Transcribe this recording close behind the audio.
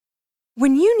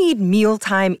When you need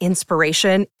mealtime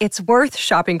inspiration, it's worth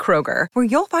shopping Kroger, where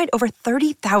you'll find over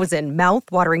 30,000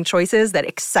 mouth-watering choices that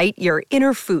excite your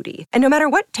inner foodie. And no matter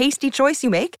what tasty choice you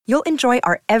make, you'll enjoy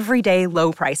our everyday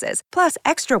low prices, plus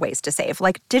extra ways to save,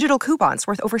 like digital coupons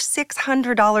worth over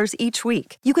 $600 each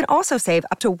week. You can also save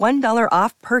up to $1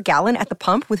 off per gallon at the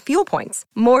pump with fuel points.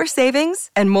 More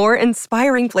savings and more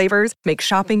inspiring flavors make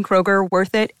shopping Kroger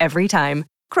worth it every time.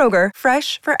 Kroger,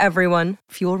 fresh for everyone.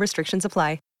 Fuel restrictions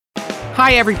apply.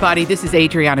 Hi, everybody. This is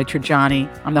Adriana Trajani.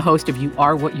 I'm the host of You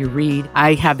Are What You Read.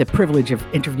 I have the privilege of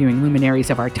interviewing luminaries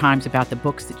of our times about the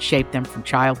books that shaped them from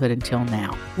childhood until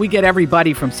now. We get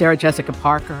everybody from Sarah Jessica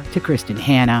Parker to Kristen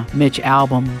Hanna, Mitch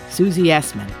Albom, Susie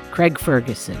Essman, Craig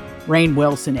Ferguson, Rainn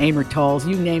Wilson, Amor Tolls,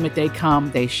 you name it, they come,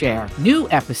 they share. New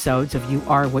episodes of You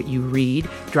Are What You Read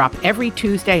drop every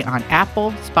Tuesday on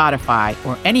Apple, Spotify,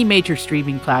 or any major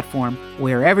streaming platform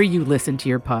wherever you listen to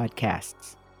your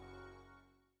podcasts.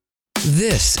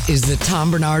 This is the Tom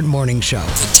Barnard Morning Show.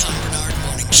 The Tom Barnard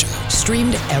Morning Show.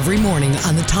 Streamed every morning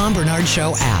on the Tom Barnard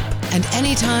Show app and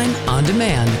anytime on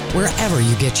demand wherever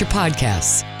you get your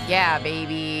podcasts. Yeah,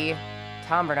 baby.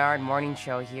 Tom Barnard Morning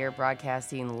Show here,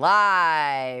 broadcasting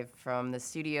live from the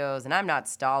studios, and I'm not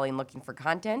stalling looking for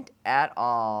content at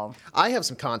all. I have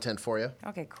some content for you.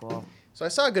 Okay, cool. So I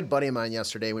saw a good buddy of mine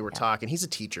yesterday. We were talking. He's a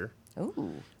teacher.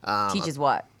 Ooh. Teaches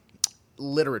what?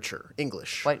 Literature,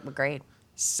 English. What grade?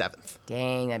 7th.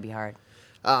 Dang, that'd be hard.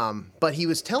 But he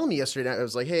was telling me yesterday, I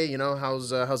was like, hey, you know,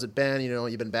 how's it been? You know,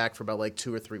 you've been back for about like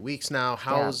 2 or 3 weeks now.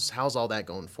 How's all that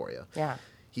going for you? Yeah.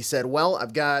 He said, well,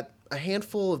 I've got a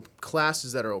handful of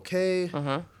classes that are okay,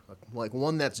 like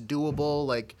one that's doable,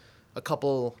 like a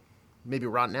couple maybe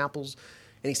rotten apples.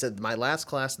 And he said, my last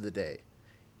class of the day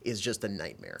is just a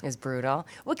nightmare. It's brutal.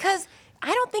 Because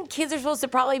I don't think kids are supposed to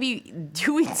probably be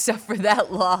doing stuff for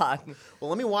that long. Well,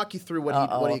 let me walk you through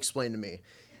what he explained to me.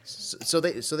 So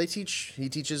they teach. He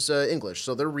teaches English,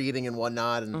 so they're reading and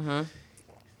whatnot, and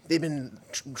they've been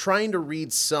trying to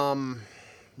read some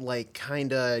like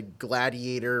kind of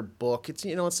gladiator book. It's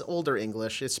it's older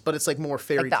English. But it's like more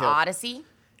fairy like tale. the Odyssey,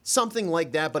 something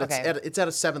like that. But okay. it's at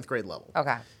a 7th grade level.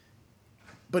 Okay.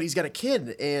 But he's got a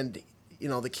kid, and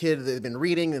the kid, they've been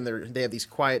reading, and they have these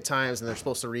quiet times, and they're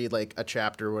supposed to read like a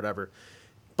chapter or whatever.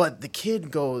 But the kid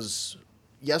goes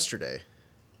yesterday,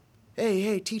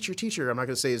 hey, teacher. I'm not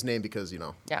going to say his name because,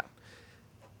 Yeah.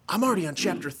 I'm already on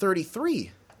chapter 33.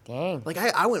 Dang. Like,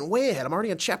 I went way ahead. I'm already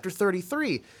on chapter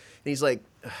 33. And he's like,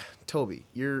 Toby,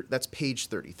 that's page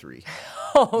 33.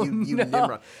 Oh, you no.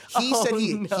 Nimrod. He Oh, said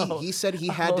no. he said he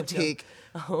had to take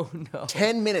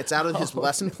 10 minutes out of his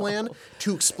lesson plan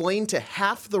to explain to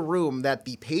half the room that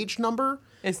the page number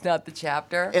It's not the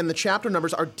chapter. and the chapter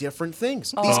numbers are different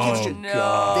things. These kids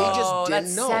no. they just didn't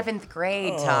That's know. 7th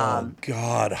grade, Tom.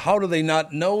 God, how do they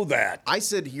not know that? I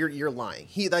said, "You're lying."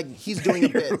 He's doing a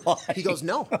bit. lying. He goes,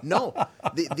 "No.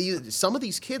 Some of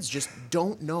these kids just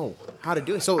don't know how to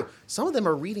do it. So some of them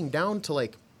are reading down to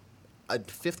like a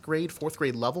 5th grade, 4th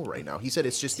grade level right now." He said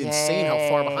it's just insane how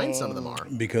far behind some of them are.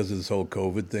 Because of this whole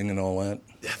COVID thing and all that?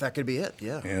 That could be it.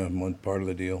 Yeah. Yeah, one part of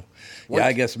the deal. Yeah,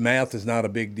 I guess math is not a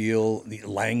big deal. The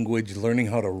language, learning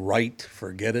how to write,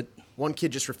 forget it. One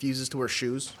kid just refuses to wear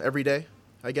shoes every day,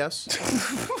 I guess.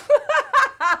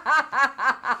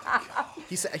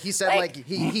 He said like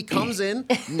he comes in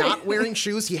not wearing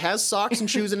shoes. He has socks and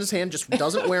shoes in his hand, just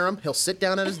doesn't wear them. He'll sit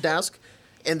down at his desk,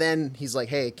 and then he's like,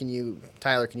 hey,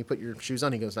 Tyler, can you put your shoes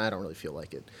on? He goes, I don't really feel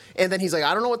like it. And then he's like,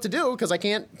 I don't know what to do because I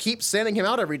can't keep sending him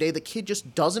out every day. The kid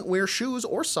just doesn't wear shoes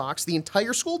or socks the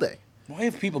entire school day. Why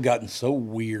have people gotten so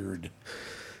weird?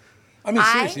 I mean,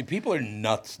 seriously, people are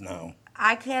nuts now.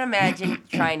 I can't imagine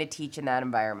trying to teach in that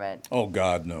environment. Oh,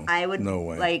 God, no. I would, no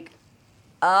way. like,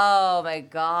 oh, my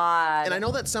God. And I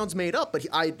know that sounds made up, but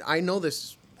I know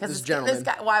this gentleman. This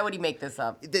guy, why would he make this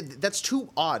up? That's too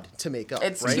odd to make up,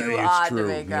 It's right? too It's odd true, to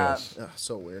make yes. up.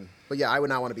 So weird. But yeah, I would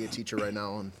not want to be a teacher right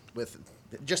now, and with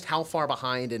just how far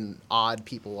behind and odd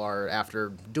people are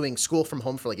after doing school from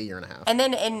home for like a year and a half.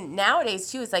 And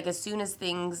nowadays, too, it's like as soon as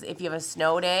if you have a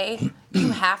snow day,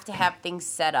 you have to have things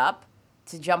set up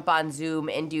to jump on Zoom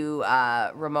and do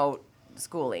remote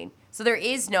schooling. So there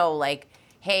is no like,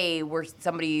 hey,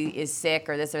 somebody is sick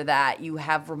or this or that. You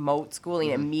have remote schooling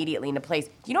immediately into place.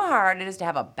 Do you know how hard it is to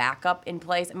have a backup in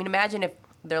place? I mean, imagine if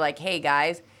they're like, hey,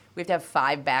 guys, we have to have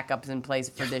 5 backups in place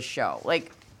for this show.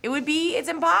 Like, it's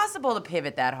impossible to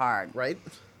pivot that hard. Right?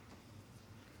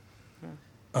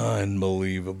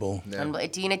 Unbelievable. Yeah.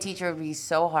 Being a teacher would be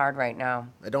so hard right now.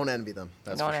 I don't envy them.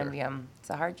 That's for sure. I don't envy them. It's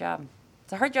a hard job.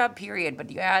 It's a hard job, period.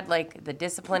 But you add, like, the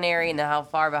disciplinary and how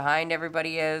far behind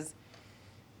everybody is.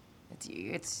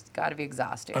 it's got to be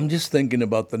exhausting. I'm just thinking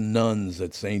about the nuns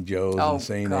at St. Joe's and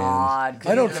St. God. Anne's.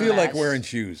 I don't feel like wearing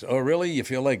shoes. Oh, really? You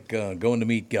feel like going to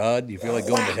meet God? You feel like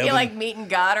going to heaven? You feel like meeting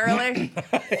God early?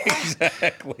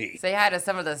 Exactly. Say hi to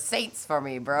some of the saints for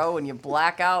me, bro, when you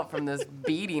black out from this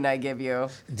beating I give you.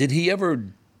 Did he ever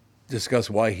discuss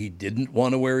why he didn't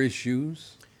want to wear his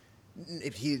shoes?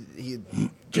 He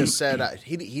just said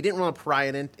he didn't want to pry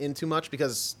it in too much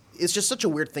because it's just such a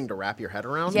weird thing to wrap your head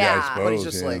around. Yeah, I suppose, but he's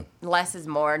just like less is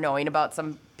more, knowing about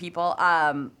some people.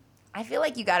 I feel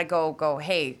like you got to go,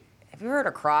 hey, have you heard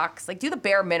of Crocs? Like, do the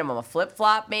bare minimum. A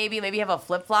flip-flop, maybe have a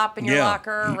flip-flop in your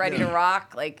locker, ready to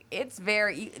rock. Like, it's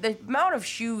the amount of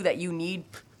shoe that you need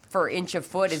for inch of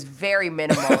foot is very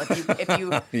minimal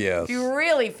if you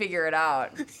really figure it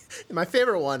out. my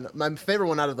favorite one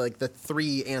out of like the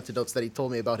 3 antidotes that he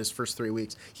told me about his first 3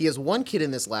 weeks. He has one kid in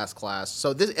this last class,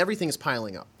 so everything is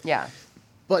piling up. Yeah.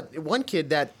 But one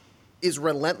kid that is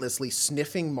relentlessly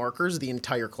sniffing markers the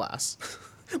entire class.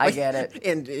 I get it.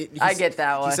 And I get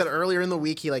that one. He said earlier in the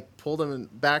week he pulled him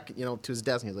back, to his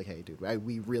desk, and he was like, "Hey, dude,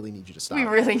 we really need you to stop. We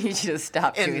really need you to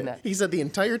stop doing that." He said the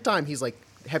entire time he's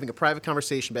having a private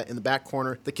conversation in the back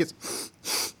corner. The kids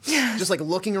just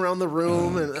looking around the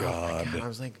room, and God. oh my God, I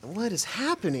was like, "What is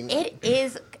happening?" It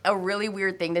is a really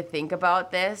weird thing to think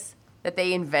about this, that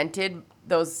they invented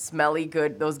those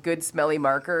good smelly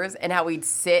markers, and how we'd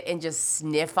sit and just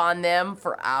sniff on them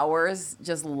for hours,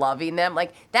 just loving them.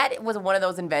 Like, that was one of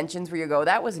those inventions where you go,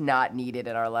 that was not needed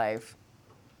in our life.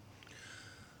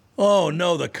 Oh,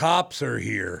 no, the cops are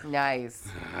here. Nice.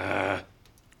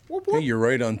 Hey, you're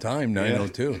right on time,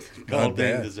 9:02. Not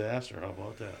bad. Disaster. How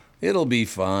about that? It'll be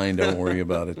fine. Don't worry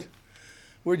about it.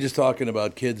 We're just talking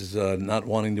about kids not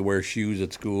wanting to wear shoes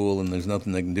at school, and there's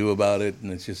nothing they can do about it.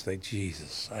 And it's just like,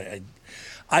 Jesus,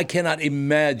 I cannot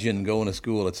imagine going to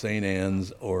school at St.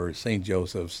 Anne's or St.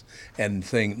 Joseph's and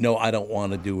saying, no, I don't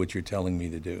want to do what you're telling me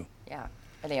to do. Yeah.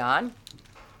 Are they on?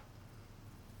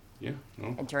 Yeah.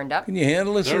 No. And turned up? Can you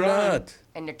handle this They're or on. not?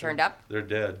 And they're turned up? They're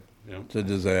dead. Yeah. It's a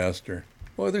disaster.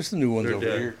 Boy, there's the new ones They're over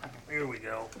dead. here. Here we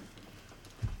go.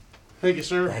 Thank you,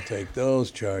 sir. I'll take those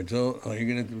charges. Oh, you're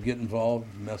going to get involved,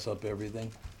 mess up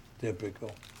everything?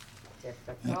 Typical.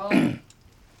 Typical.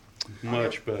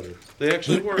 Much better. They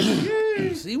actually work.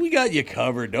 Yay! See, we got you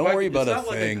covered. Don't worry about a It's not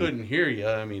like I thing. couldn't hear you.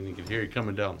 I mean, you could hear you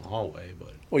coming down the hallway,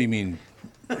 but... What do you mean?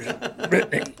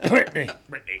 Brittany.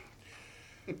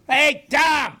 Hey,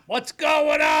 Tom, what's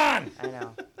going on? I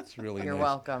know. It's really You're nice.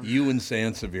 welcome. You and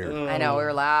Sansevier. I know, we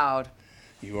were loud.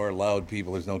 You are loud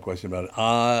people. There's no question about it.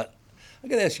 I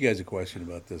got to ask you guys a question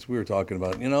about this. We were talking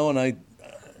about, and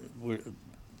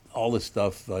all this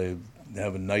stuff, I'm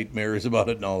having nightmares about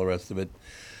it and all the rest of it.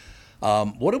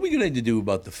 What are we going to do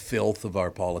about the filth of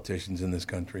our politicians in this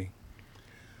country?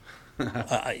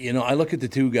 I look at the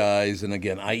two guys, and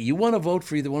again, you want to vote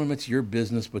for either one of them, it's your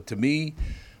business. But to me,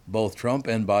 both Trump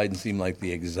and Biden seem like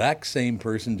the exact same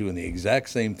person doing the exact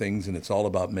same things, and it's all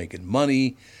about making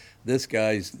money. This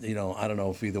guy's, I don't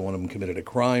know if either one of them committed a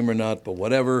crime or not, but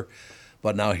whatever.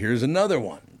 But now here's another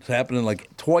one. It's happening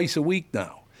twice a week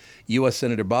now. U.S.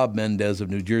 Senator Bob Mendez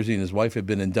of New Jersey and his wife have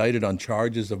been indicted on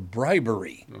charges of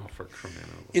bribery. Oh, for crying out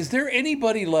loud. Is there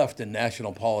anybody left in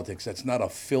national politics that's not a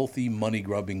filthy,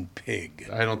 money-grubbing pig?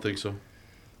 I don't think so.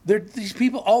 These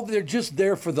people, they're just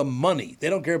there for the money. They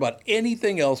don't care about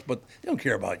anything else, but they don't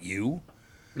care about you.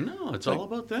 No, it's all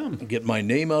about them. Get my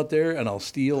name out there, and I'll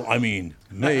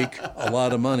make a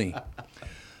lot of money.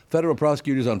 Federal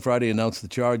prosecutors on Friday announced the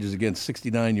charges against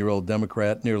 69-year-old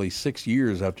Democrat nearly 6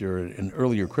 years after an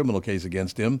earlier criminal case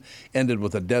against him ended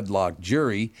with a deadlocked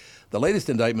jury. The latest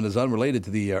indictment is unrelated to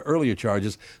the earlier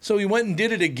charges, so he went and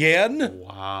did it again?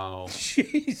 Wow.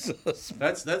 Jesus.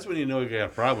 That's when you know you got a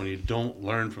problem, when you don't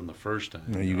learn from the first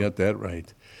time. You got that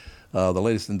right. The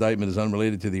latest indictment is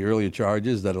unrelated to the earlier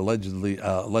charges that alleged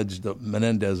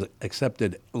Menendez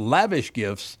accepted lavish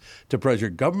gifts to pressure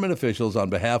government officials on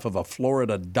behalf of a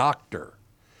Florida doctor.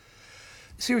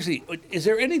 Seriously, is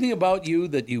there anything about you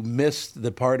that you missed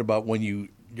the part about when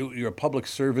you're a public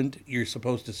servant, you're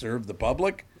supposed to serve the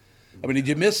public? I mean, did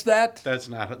you miss that? That's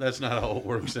not how it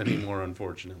works anymore,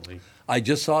 unfortunately. I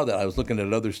just saw that. I was looking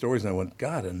at other stories, and I went,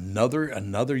 God,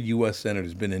 another U.S. senator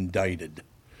has been indicted.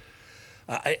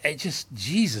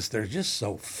 Jesus, they're just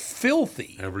so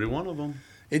filthy. Every one of them.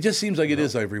 It just seems like it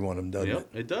is every one of them, doesn't Yep,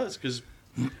 it does, because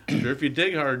if you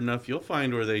dig hard enough, you'll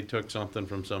find where they took something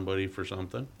from somebody for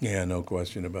something. Yeah, no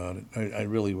question about it. I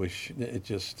really wish it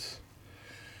just,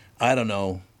 I don't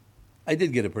know. I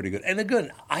did get it pretty good. And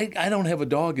again, I don't have a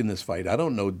dog in this fight. I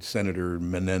don't know Senator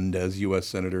Menendez, U.S.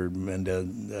 Senator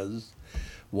Menendez,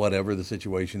 whatever the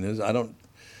situation is.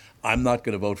 I'm not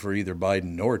going to vote for either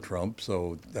Biden nor Trump,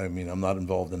 so, I mean, I'm not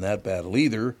involved in that battle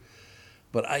either.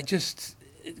 But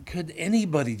could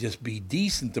anybody just be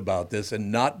decent about this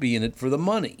and not be in it for the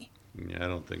money? Yeah, I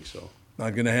don't think so.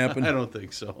 Not going to happen? I don't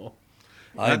think so.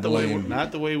 Not the way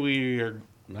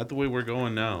we're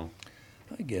going now.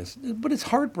 I guess. But it's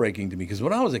heartbreaking to me because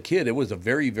when I was a kid, it was a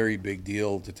very, very big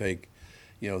deal to take,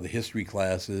 the history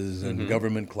classes and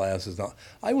government classes.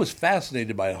 I was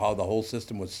fascinated by how the whole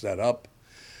system was set up.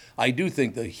 I do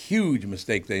think the huge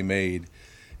mistake they made,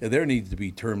 there needs to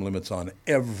be term limits on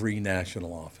every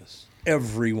national office,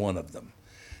 every one of them.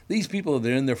 These people that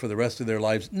are in there for the rest of their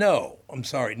lives, no, I'm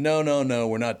sorry, no,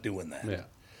 we're not doing that.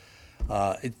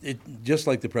 Yeah. It just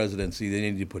like the presidency, they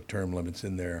need to put term limits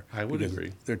in there. I would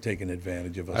agree. They're taking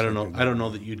advantage of us. I don't know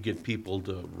that you'd get people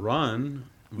to run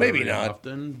maybe not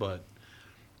often, but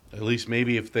at least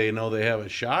maybe if they know they have a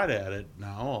shot at it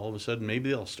now, all of a sudden maybe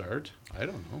they'll start. I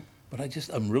don't know. But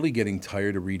I'm really getting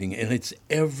tired of reading, and it's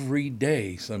every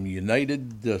day some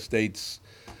United States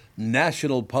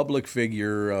national public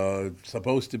figure,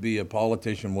 supposed to be a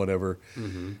politician, whatever,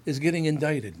 is getting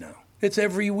indicted now. It's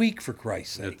every week, for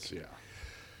Christ's sake.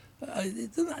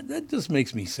 That just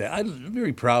makes me sad. I'm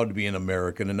very proud to be an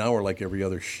American, and now we're like every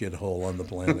other shithole on the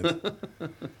planet.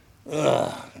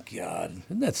 Ugh, God,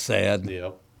 isn't that sad?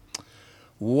 Yep.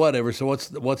 Whatever. So what's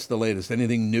the latest?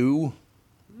 Anything new?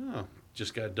 Oh,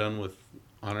 just got done with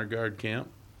honor guard camp.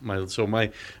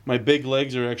 My big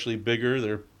legs are actually bigger.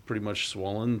 They're pretty much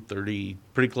swollen. Pretty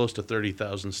close to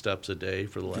 30,000 steps a day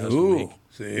for the last week.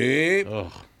 See?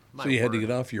 Oh. So you had to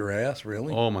get off your ass,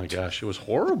 really? Oh my gosh, it was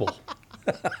horrible.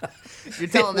 You're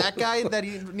telling that guy that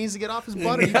he needs to get off his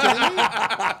butt? Are you kidding me?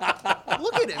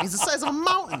 Look at him. He's the size of a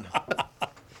mountain.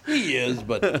 He is,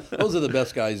 but those are the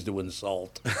best guys to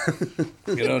insult.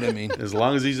 You know what I mean? As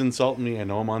long as he's insulting me, I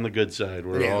know I'm on the good side.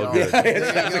 We're all good.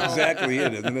 That's exactly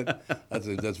it, isn't it?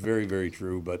 That's very, very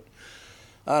true. But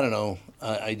I don't know.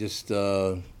 I just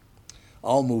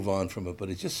I'll move on from it. But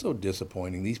it's just so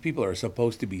disappointing. These people are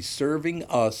supposed to be serving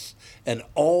us, and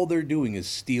all they're doing is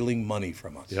stealing money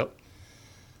from us. Yep.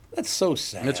 That's so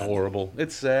sad. It's horrible.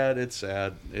 It's sad. It's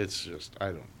just, I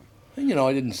don't know. And,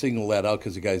 I didn't single that out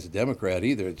because the guy's a Democrat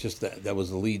either. It's just that was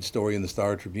the lead story in the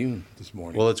Star Tribune this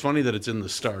morning. Well, it's funny that it's in the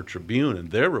Star Tribune and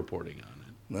they're reporting on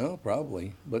it. Well,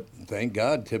 probably. But thank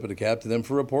God, tip of the cap to them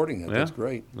for reporting that. Yeah. That's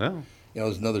great. Well.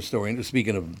 There's another story.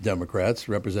 Speaking of Democrats,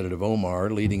 Representative Omar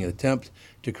leading an attempt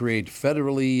to create a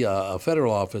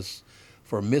federal office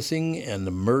for missing and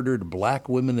murdered black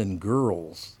women and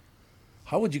girls.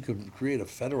 How would you create a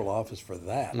federal office for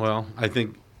that? Well, I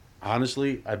think...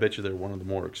 Honestly, I bet you they're one of the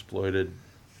more exploited.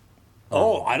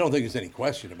 I don't think there's any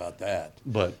question about that.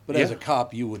 But as a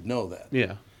cop, you would know that.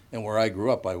 Yeah. And where I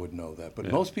grew up, I would know that.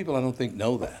 But most people, I don't think,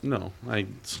 know that. No, I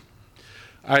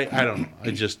don't know.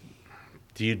 I just,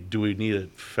 do we need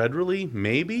it federally?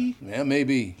 Maybe. Yeah,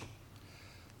 maybe.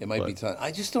 It might be time.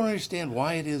 I just don't understand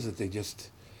why it is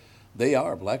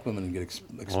that black women get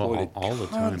exploited all the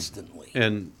time. Constantly.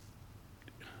 And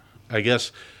I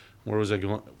guess. Where was I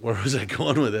going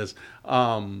with this?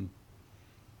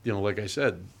 Like I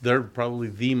said, they're probably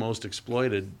the most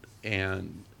exploited,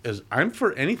 and I'm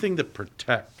for anything that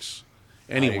protects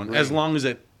anyone, as long as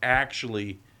it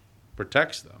actually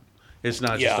protects them. It's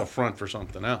not just a front for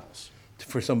something else.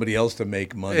 For somebody else to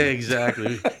make money.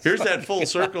 Exactly. Here's that full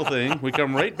circle thing. We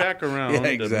come right back around to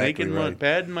making money,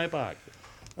 pad in my pocket.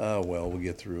 Oh, well, we'll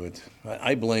get through it.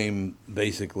 I blame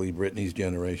basically Brittany's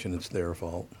generation. It's their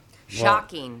fault.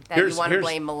 Shocking that you want to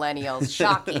blame millennials.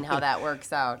 Shocking how that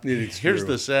works out. Here's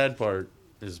the sad part,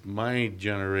 is my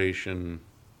generation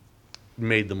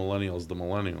made the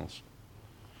millennials.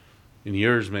 And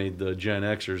yours made the Gen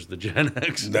Xers the Gen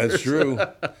Xers. That's true.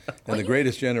 And the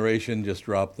greatest generation just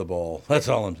dropped the ball. That's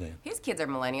all I'm saying. His kids are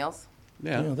millennials.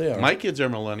 Yeah, they are. My kids are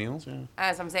millennials, yeah.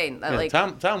 As I'm saying.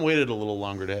 Tom waited a little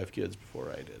longer to have kids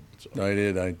before I did. So. I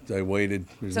did. I waited.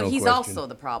 There's no he's question. Also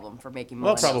the problem for making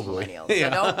millennials millennials. Yeah.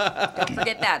 So don't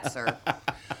forget that, sir.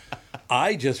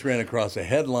 I just ran across a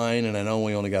headline, and I know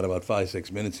we only got about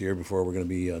 5-6 minutes here before we're going to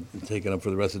be taken up for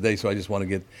the rest of the day, so I just want to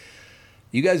get...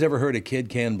 You guys ever heard of Kid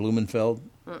Can Blumenfeld?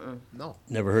 No.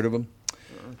 Never heard of him?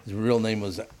 His real name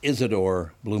was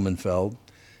Isidore Blumenfeld.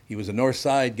 He was a North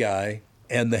Side guy,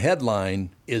 and the headline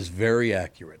is very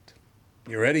accurate.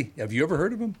 You ready? Have you ever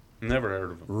heard of him? Never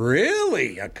heard of him.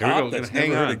 Really? A cop that's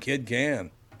never heard of Kid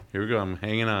Can. Here we go. I'm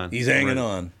hanging on. He's hanging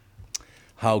on.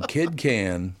 How Kid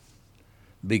Can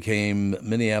became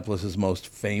Minneapolis' most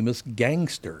famous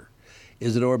gangster.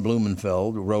 Isidore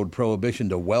Blumenfeld rode prohibition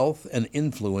to wealth and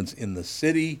influence in the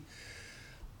city.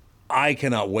 I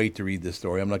cannot wait to read this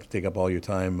story. I'm not going to take up all your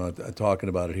time talking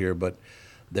about it here, but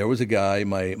There was a guy,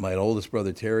 my oldest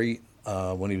brother Terry,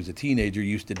 when he was a teenager,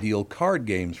 used to deal card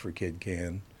games for Kid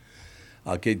Can.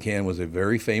 Kid Can was a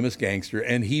very famous gangster,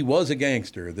 and he was a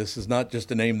gangster. This is not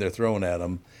just a name they're throwing at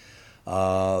him.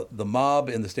 The mob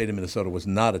in the state of Minnesota was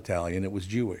not Italian, it was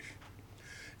Jewish.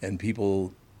 And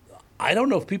people, I don't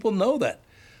know if people know that.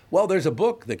 Well, there's a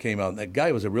book that came out, and that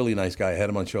guy was a really nice guy. I had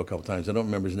him on the show a couple times. I don't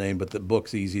remember his name, but the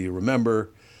book's easy to remember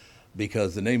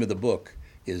because the name of the book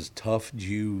is Tough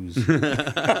Jews,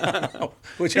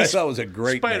 which I thought was a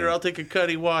great Spider, name. I'll take a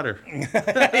cutty water.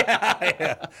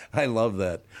 Yeah, I love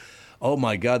that. Oh,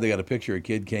 my God, they got a picture of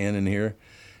Kid Can in here.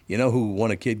 You know who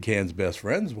one of Kid Can's best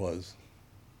friends was?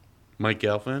 Mike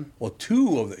Gelfand? Well,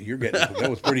 two of them. That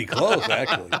was pretty close,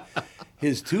 actually.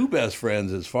 His two best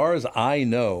friends, as far as I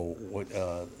know,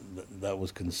 that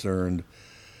was concerned,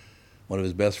 one of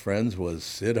his best friends was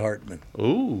Sid Hartman.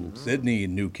 Ooh. Sidney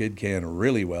knew Kid Can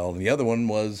really well, and the other one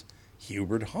was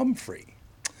Hubert Humphrey.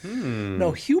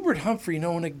 Now, Hubert Humphrey,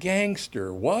 knowing a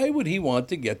gangster, why would he want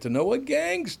to get to know a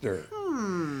gangster?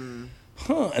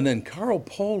 And then Carl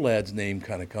Polad's name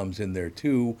kind of comes in there,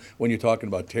 too, when you're talking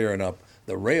about tearing up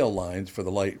the rail lines for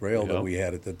the light rail that we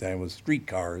had at the time with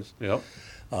streetcars. Yep.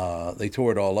 They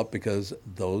tore it all up because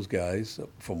those guys,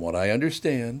 from what I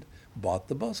understand, bought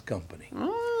the bus company.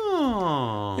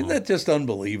 Oh. Isn't that just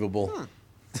unbelievable?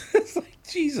 It's like,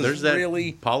 Jesus, There's that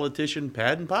really? politician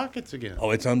padding pockets again.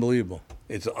 Oh, it's unbelievable.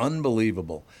 It's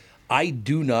unbelievable. I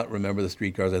do not remember the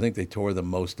streetcars. I think they tore them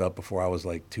most up before I was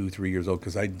like 2-3 years old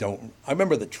because I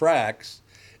remember the tracks,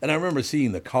 and I remember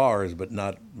seeing the cars, but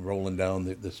not rolling down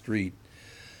the street.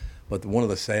 But one of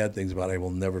the sad things about it I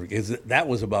will never forget is that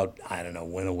was about, I don't know,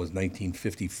 when it was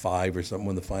 1955 or something,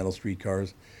 when the final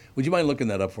streetcars. Would you mind looking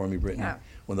that up for me, Brittany? Yeah.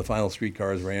 When the final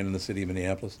streetcars ran in the city of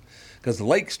Minneapolis? Because the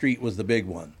Lake Street was the big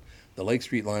one. The Lake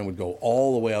Street line would go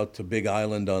all the way out to Big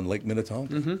Island on Lake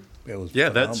Minnetonka. Mm-hmm. It was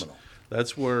phenomenal.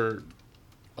 That's where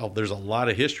there's a lot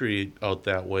of history out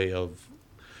that way of.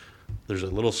 There's a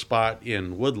little spot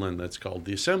in Woodland that's called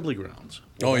the Assembly Grounds.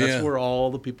 That's where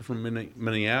all the people from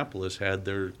Minneapolis had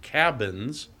their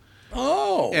cabins.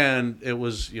 Oh. And it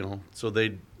was, so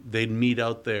they'd meet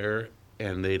out there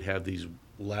and they'd have these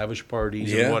lavish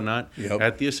parties and whatnot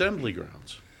at the Assembly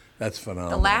Grounds. That's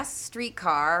phenomenal. The last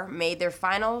streetcar made their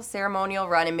final ceremonial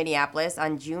run in Minneapolis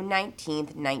on June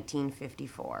 19th,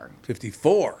 1954.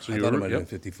 54. So I thought it might have been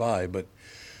 55, but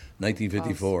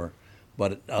 1954.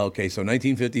 But, okay, so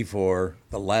 1954,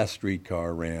 the last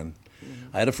streetcar ran.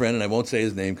 I had a friend, and I won't say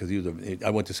his name because I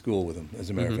went to school with him, as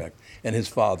a matter of fact. And his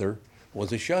father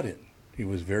was a shut-in. He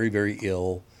was very, very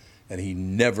ill, and he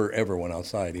never, ever went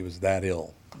outside. He was that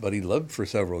ill. But he lived for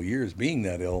several years being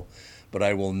that ill. But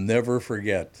I will never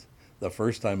forget the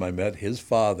first time I met his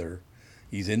father.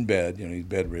 He's in bed, he's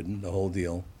bedridden, the whole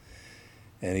deal.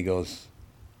 And he goes,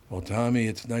 "Well, Tommy,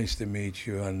 it's nice to meet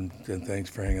you, and thanks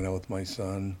for hanging out with my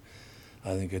son.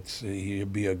 I think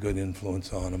he'd be a good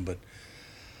influence on him, but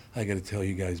I got to tell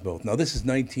you guys both." Now, this is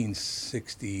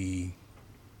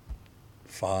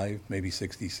 1965, maybe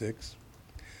 66.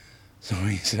 So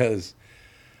he says,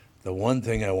 "The one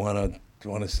thing I want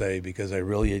to say, because I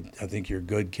think you're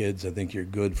good kids. I think you're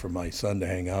good for my son to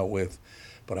hang out with,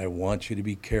 but I want you to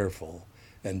be careful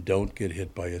and don't get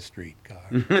hit by a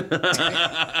streetcar."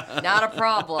 Not a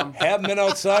problem. Haven't been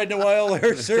outside in a while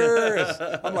there,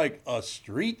 sir. I'm like, a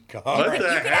streetcar? What the You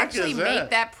can heck actually is make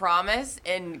that? that promise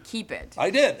and keep it.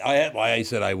 I did. I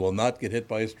said I will not get hit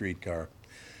by a streetcar.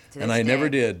 To And this I never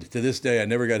day. did. To this day, I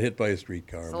never got hit by a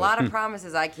streetcar. There's a lot of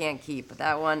promises I can't keep, but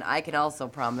that one I can also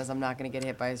promise I'm not going to get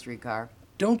hit by a streetcar.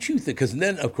 Don't you think? Because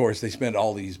then, of course, they spend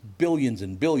all these billions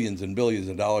and billions and billions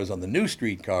of dollars on the new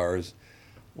streetcars.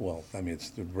 Well, I mean, it's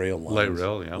the rail lines. Light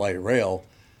rail, yeah. Light rail.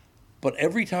 But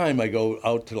every time I go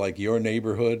out to, like, your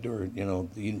neighborhood or,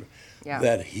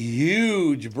 that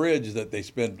huge bridge that they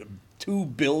spent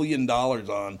 $2 billion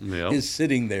on is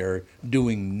sitting there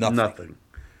doing nothing. Nothing.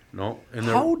 No. And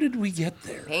How did we get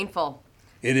there? Painful.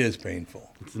 It is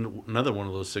painful. it's another one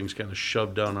of those things kind of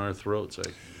shoved down our throats,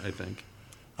 I think.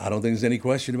 I don't think there's any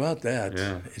question about that.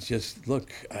 Yeah. It's just,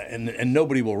 look, and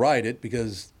nobody will ride it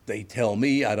because they tell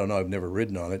me, I don't know, I've never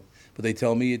ridden on it, but they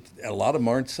tell me a lot of them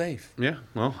aren't safe. Yeah,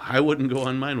 well, I wouldn't go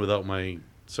on mine without my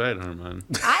sidearm on.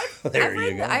 I've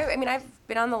go. I've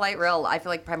been on the light rail. I feel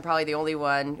like I'm probably the only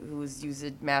one who's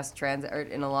used mass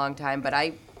transit in a long time, but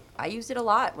I used it a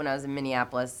lot when I was in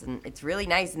Minneapolis, and it's really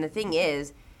nice. And the thing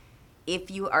is,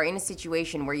 if you are in a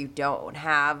situation where you don't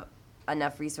have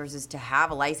enough resources to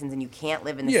have a license and you can't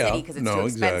live in the city because it's too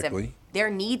expensive. Exactly. There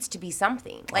needs to be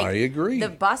something. Like, I agree. The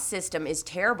bus system is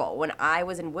terrible. When I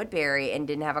was in Woodbury and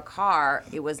didn't have a car,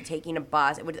 it was taking a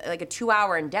bus. It was like a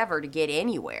 2-hour endeavor to get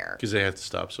anywhere. Because they have to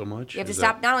stop so much? You have to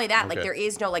stop. Not only that, like there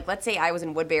is no, like let's say I was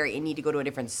in Woodbury and need to go to a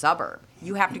different suburb.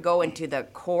 You have to go into the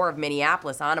core of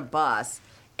Minneapolis on a bus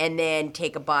and then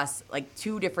take a bus, like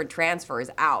 2 different transfers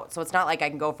out. So it's not like I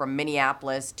can go from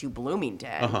Minneapolis to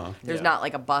Bloomington. There's not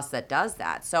like a bus that does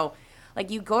that. So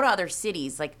like you go to other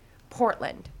cities like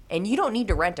Portland, and you don't need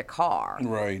to rent a car.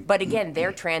 Right. But again,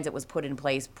 their transit was put in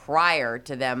place prior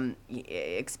to them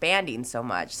expanding so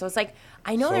much. So it's like,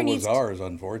 I know there needs... So was ours,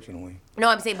 unfortunately. No,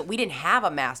 I'm saying, but we didn't have a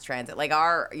mass transit. Like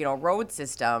our, road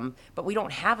system, but we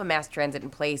don't have a mass transit in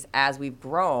place as we've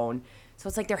grown. So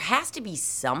it's like, there has to be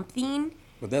something...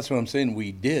 But that's what I'm saying.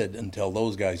 We did until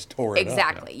those guys tore it up.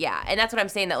 Exactly, yeah. And that's what I'm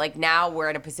saying, that like now we're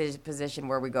in a position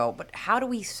where we go, but how do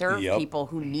we serve people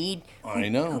who need...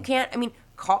 Who can't... I mean...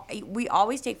 we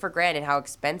always take for granted how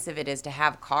expensive it is to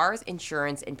have cars,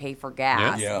 insurance, and pay for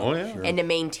gas. Sure. And to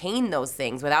maintain those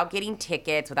things without getting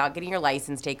tickets, without getting your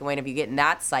license taken away. And if you get in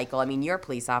that cycle, I mean, you're a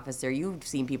police officer. You've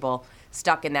seen people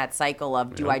stuck in that cycle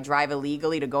of, do I drive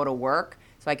illegally to go to work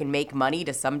so I can make money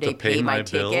to someday pay my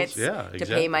tickets, to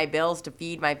pay my bills, to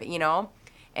feed my,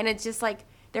 And it's just like,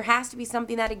 there has to be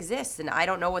something that exists. And I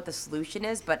don't know what the solution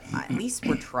is, but at least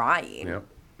we're trying. Yep.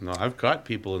 No, I've caught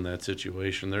people in that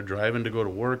situation. They're driving to go to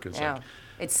work. It's like,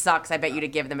 it sucks. I bet you to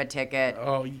give them a ticket.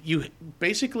 Oh, you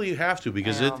have to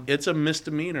because it's a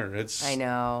misdemeanor. I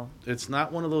know. It's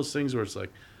not one of those things where it's like,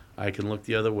 I can look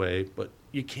the other way, but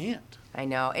you can't. I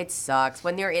know. It sucks.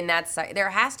 When they're in that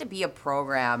there has to be a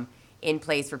program in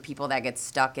place for people that get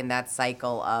stuck in that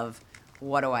cycle of,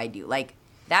 what do I do? Like,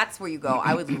 that's where you go.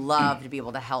 I would love to be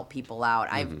able to help people out.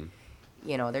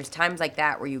 There's times like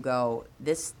that where you go,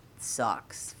 this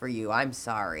sucks for you. I'm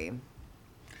sorry.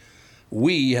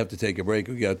 We have to take a break.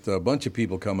 We got a bunch of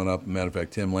people coming up. Matter of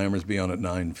fact, Tim Lammers be on at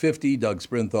 9:50, Doug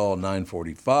Sprinthal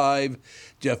 9:45,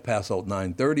 Jeff Passolt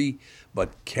 9:30, but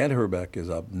Kent Hrbek is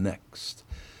up next.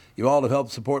 You all have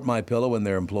helped support MyPillow and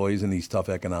their employees in these tough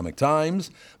economic times.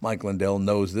 Mike Lindell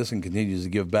knows this and continues to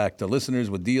give back to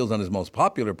listeners with deals on his most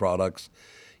popular products.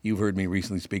 You've heard me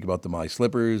recently speak about the My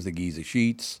Slippers, the Giza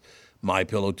Sheets,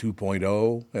 MyPillow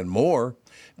 2.0, and more.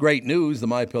 Great news, the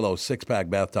MyPillow 6-pack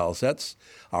bath towel sets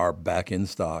are back in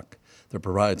stock. Their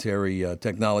proprietary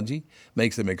technology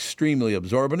makes them extremely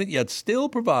absorbent, yet still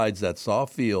provides that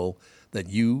soft feel that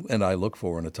you and I look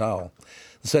for in a towel.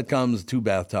 The set comes with 2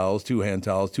 bath towels, 2 hand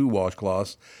towels, 2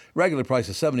 washcloths. Regular price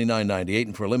is $79.98,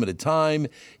 and for a limited time,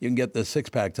 you can get the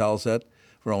 6-pack towel set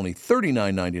for only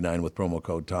 $39.99 with promo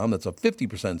code TOM. That's a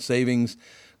 50% savings.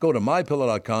 Go to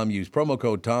MyPillow.com, use promo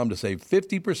code TOM to save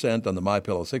 50% on the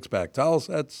MyPillow 6-pack towel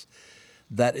sets.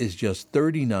 That is just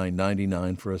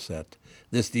 $39.99 for a set.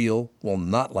 This deal will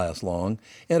not last long.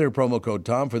 Enter promo code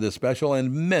TOM for this special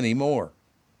and many more.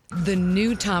 The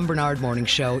new Tom Barnard Morning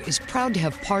Show is proud to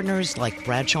have partners like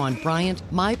Bradshaw & Bryant,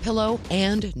 MyPillow,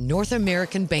 and North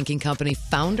American Banking Company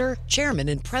founder, chairman,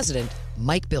 and president,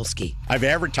 Mike Bilski. I've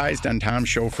advertised on Tom's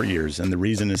show for years, and the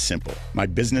reason is simple. My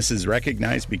business is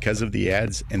recognized because of the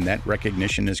ads, and that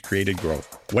recognition has created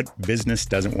growth. What business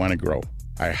doesn't want to grow?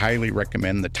 I highly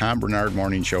recommend the Tom Barnard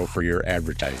Morning Show for your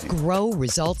advertising. Grow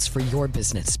results for your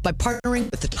business by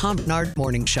partnering with the Tom Barnard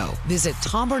Morning Show. Visit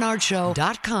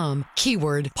TomBarnardShow.com,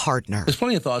 keyword partner. There's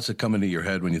plenty of thoughts that come into your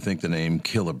head when you think the name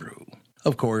Killebrew.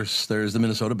 Of course, there's the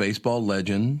Minnesota baseball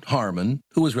legend, Harmon,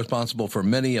 who was responsible for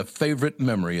many a favorite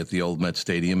memory at the old Met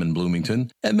Stadium in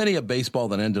Bloomington, and many a baseball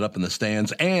that ended up in the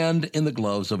stands and in the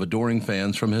gloves of adoring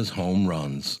fans from his home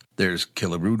runs. There's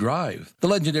Killebrew Drive, the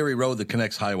legendary road that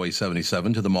connects Highway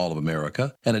 77 to the Mall of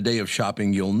America, and a day of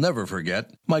shopping you'll never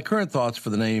forget. My current thoughts for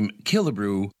the name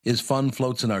Killebrew is fun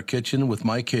floats in our kitchen with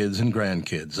my kids and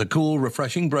grandkids, a cool,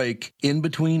 refreshing break in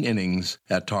between innings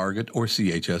at Target or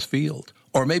CHS Field.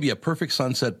 Or maybe a perfect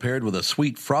sunset paired with a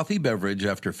sweet, frothy beverage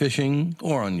after fishing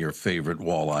or on your favorite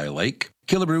walleye lake.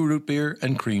 Killebrew root beer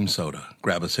and cream soda.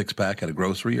 Grab a 6-pack at a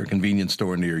grocery or convenience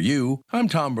store near you. I'm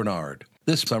Tom Barnard.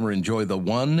 This summer, enjoy the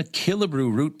one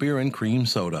Killebrew root beer and cream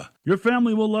soda. Your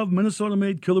family will love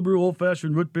Minnesota-made Killebrew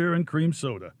old-fashioned root beer and cream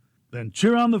soda. Then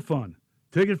cheer on the fun.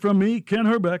 Take it from me, Ken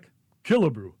Hrbek.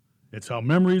 Killebrew. It's how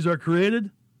memories are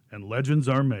created and legends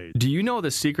are made. Do you know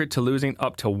the secret to losing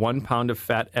up to 1 pound of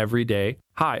fat every day?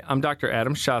 Hi, I'm Dr.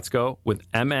 Adam Schatzko with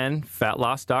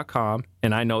mnfatloss.com,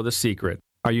 and I know the secret.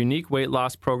 Our unique weight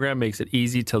loss program makes it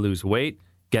easy to lose weight,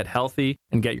 get healthy,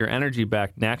 and get your energy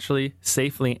back naturally,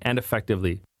 safely, and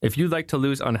effectively. If you'd like to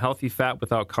lose unhealthy fat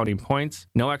without counting points,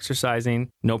 no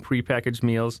exercising, no prepackaged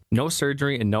meals, no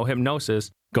surgery, and no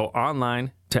hypnosis, Go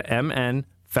online to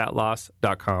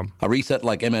mnfatloss.com. A reset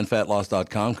like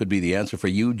mnfatloss.com could be the answer for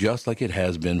you, just like it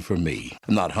has been for me.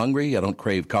 I'm not hungry. I don't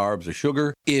crave carbs or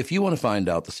sugar. If you want to find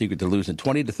out the secret to losing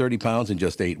 20 to 30 pounds in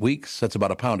just 8 weeks, that's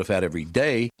about a pound of fat every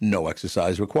day, no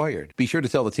exercise required. Be sure to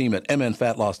tell the team at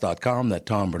mnfatloss.com that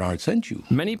Tom Barnard sent you.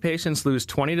 Many patients lose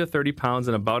 20 to 30 pounds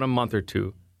in about a month or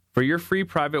two. For your free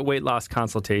private weight loss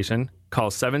consultation, call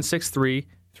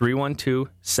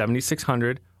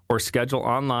 763-312-7600 or schedule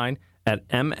online at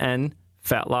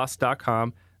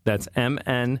mnfatloss.com. That's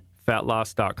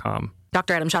mnfatloss.com.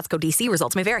 Dr. Adam Schatzko, DC.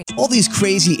 Results may vary. All these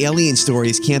crazy alien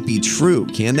stories can't be true,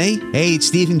 can they? Hey, it's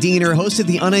Stephen Diener, host of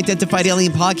the Unidentified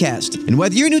Alien Podcast. And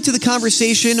whether you're new to the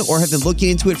conversation or have been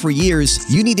looking into it for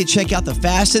years, you need to check out the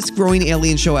fastest growing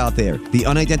alien show out there, the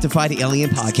Unidentified Alien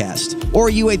Podcast, or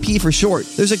UAP for short.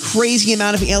 There's a crazy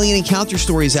amount of alien encounter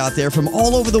stories out there from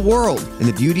all over the world. And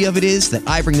the beauty of it is that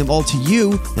I bring them all to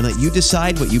you and let you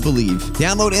decide what you believe.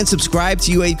 Download and subscribe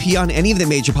to UAP on any of the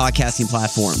major podcasting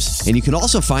platforms. And you can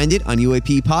also find it on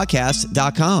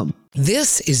UAPpodcast.com.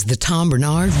 This is the Tom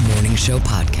Barnard Morning Show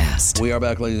podcast. We are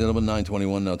back, ladies and gentlemen,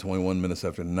 9:21, now 21 minutes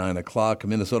after 9 o'clock.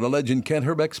 Minnesota legend Kent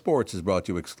Hrbek Sports is brought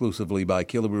to you exclusively by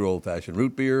Killebrew Old Fashioned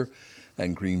Root Beer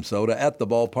and Cream Soda at the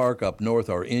ballpark, up north,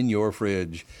 or in your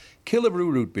fridge.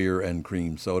 Killebrew Root Beer and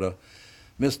Cream Soda.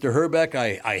 Mr. Hrbek,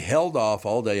 I held off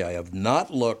all day. I have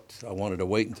not looked. I wanted to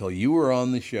wait until you were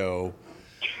on the show.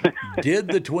 Did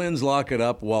the Twins lock it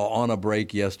up while on a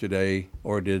break yesterday,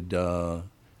 or did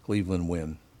Cleveland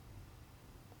win?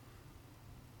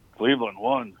 Cleveland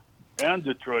won, and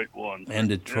Detroit won. And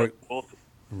Detroit, yeah, both.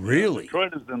 Really? Yeah,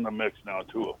 Detroit is in the mix now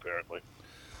too, apparently.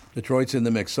 Detroit's in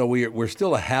the mix, so we're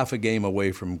still a half a game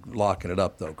away from locking it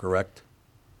up, though. Correct?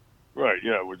 Right.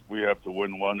 Yeah, we have to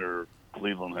win one, or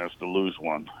Cleveland has to lose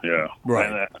one. Yeah.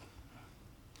 Right.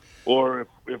 Or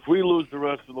if we lose the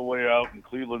rest of the way out, and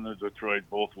Cleveland and Detroit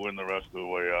both win the rest of the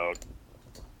way out,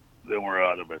 then we're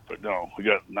out of it. But no, we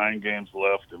got 9 games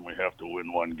left, and we have to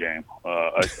win one game.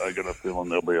 I got a feeling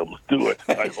they'll be able to do it.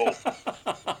 I hope.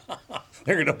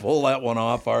 They're going to pull that one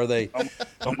off, are they? I'm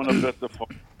going to bet the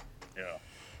phone. Yeah.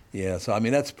 Yeah, so, I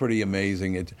mean, that's pretty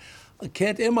amazing.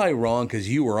 Kent, am I wrong? Because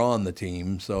you were on the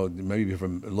team, so maybe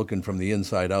from looking from the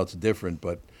inside out, it's different.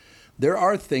 But there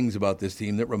are things about this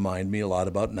team that remind me a lot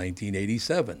about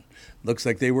 1987. Looks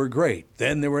like they were great.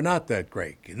 Then they were not that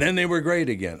great. And then they were great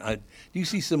again. Do you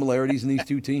see similarities in these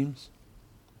two teams?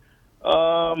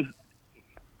 Boy,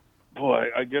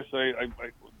 I guess the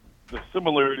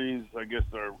similarities, I guess,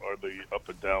 are the up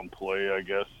and down play, I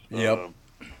guess. Yep.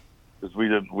 Because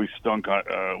we stunk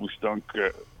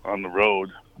on the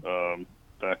road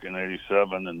back in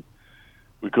 '87, and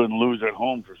we couldn't lose at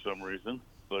home for some reason.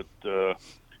 But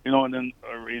and then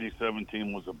our '87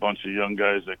 team was a bunch of young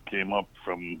guys that came up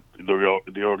from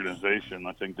the organization.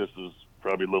 I think this is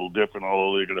probably a little different,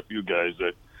 although they got a few guys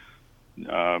that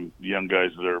young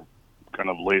guys that are kind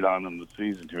of late on in the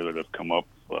season here that have come up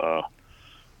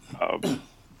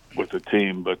with the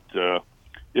team. But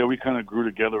yeah, we kind of grew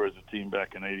together as a team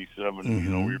back in '87.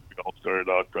 Mm-hmm. We all started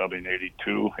out probably in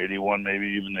 '82, '81, maybe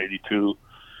even '82.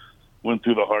 Went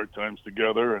through the hard times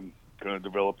together and kind of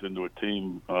developed into a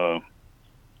team, a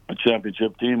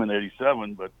championship team in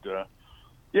 '87. But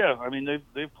yeah, I mean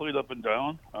they've played up and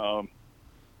down.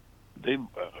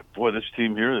 This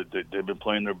team here, they've been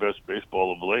playing their best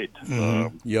baseball of late.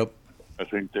 Mm-hmm. Yep. I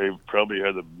think they've probably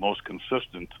had the most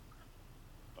consistent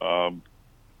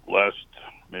last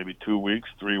maybe 2 weeks,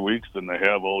 3 weeks than they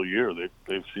have all year.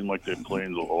 They've seemed like they're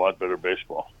playing a lot better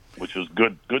baseball, which is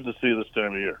good to see this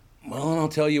time of year. Well, I'll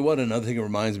tell you what, another thing that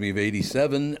reminds me of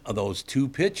 '87, of those two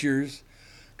pitchers,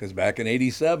 because back in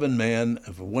 '87, man,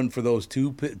 if it wasn't for those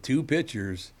two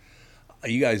pitchers,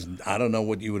 you guys, I don't know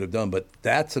what you would have done, but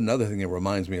that's another thing that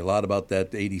reminds me a lot about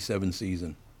that '87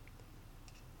 season.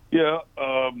 Yeah,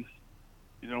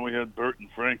 we had Bert and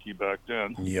Frankie back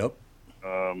then. Yep.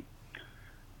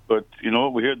 But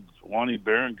we had Wani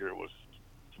Berenger was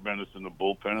tremendous in the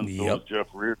bullpen, and so was Jeff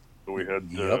Rear. So we had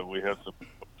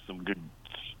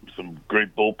some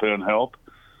great bullpen help,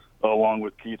 along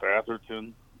with Keith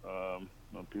Atherton.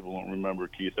 People don't remember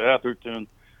Keith Atherton.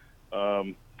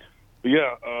 I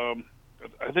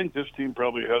think this team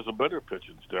probably has a better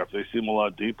pitching staff. They seem a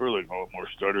lot deeper. They have more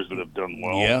starters that have done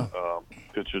well. Yeah.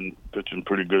 Pitching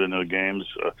pretty good in the games.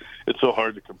 It's so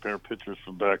hard to compare pitchers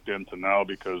from back then to now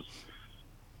because,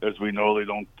 as we know, they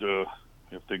don't.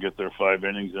 If they get their 5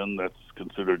 innings in, that's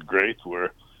considered great.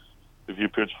 Where if you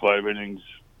pitch 5 innings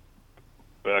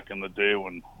back in the day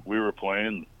when we were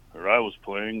playing or I was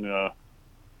playing, that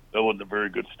wasn't a very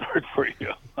good start for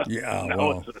you. Yeah.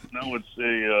 Now it's a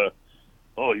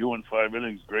 "Oh, you went 5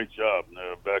 innings, great job."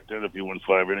 And, back then, if you went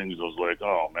 5 innings, it was like,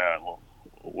 "Oh man, well,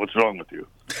 what's wrong with you?"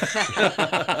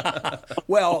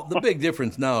 Well, the big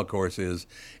difference now, of course, is,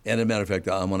 and as a matter of fact,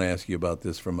 I'm going to ask you about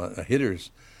this from a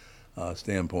hitter's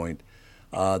standpoint.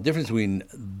 Difference between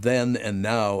then and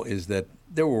now is that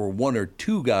there were one or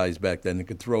two guys back then that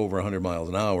could throw over 100 miles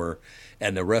an hour,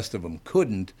 and the rest of them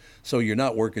couldn't. So you're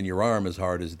not working your arm as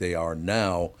hard as they are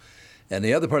now. And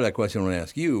the other part of that question I want to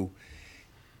ask you,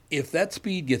 if that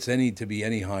speed gets to be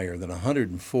any higher than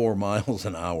 104 miles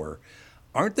an hour,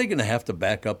 aren't they going to have to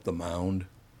back up the mound?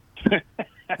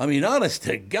 I mean, honest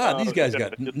to God, these guys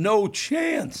got no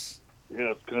chance.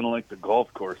 Yeah, it's kind of like the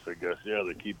golf course, I guess. Yeah,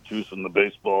 they keep juicing the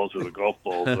baseballs or the golf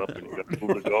balls up, and you got to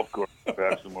move the golf course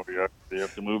back some more. They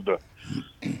have to move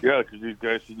yeah, because these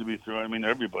guys seem to be throwing. I mean,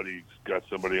 everybody's got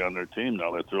somebody on their team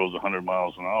now that throws 100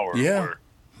 miles an hour. Yeah.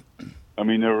 I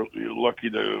mean, you're lucky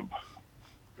to.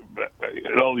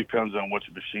 It all depends on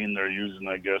which machine they're using,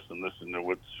 I guess, and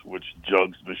which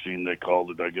jugs machine they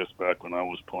called it. I guess back when I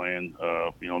was playing,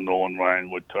 Nolan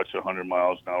Ryan would touch 100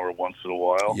 miles an hour once in a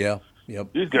while. Yeah.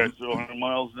 Yep. These guys throw 100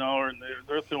 miles an hour, and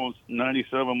they're throwing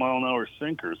 97-mile-an-hour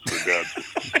sinkers, for God's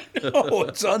sake. Oh,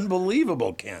 it's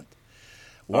unbelievable, Kent.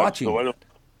 Watching. So I don't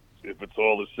know if it's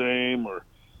all the same,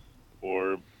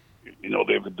 or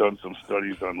they've done some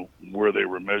studies on where they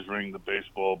were measuring the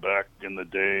baseball back in the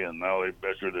day, and now they've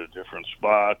measured at a different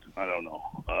spot. I don't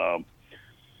know.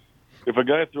 If a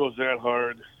guy throws that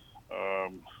hard,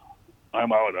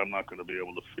 I'm out. I'm not going to be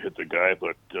able to hit the guy,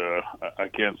 but I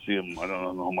can't see him. I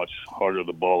don't know how much harder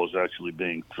the ball is actually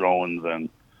being thrown than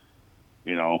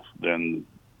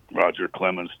Roger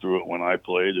Clemens threw it when I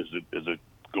played. Is it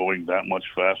going that much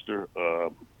faster?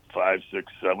 5,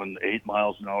 6, 7, 8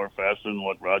 miles an hour faster than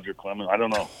what Roger Clemens? I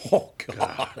don't know. Oh,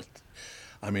 God.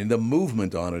 I mean, the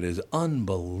movement on it is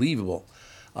unbelievable.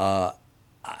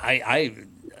 I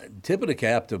tip of the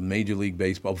cap to Major League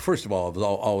Baseball. First of all, I've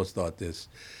always thought this,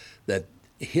 that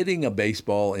hitting a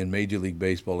baseball in Major League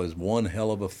Baseball is one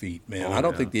hell of a feat, man. I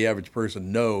don't think the average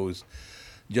person knows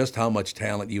just how much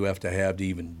talent you have to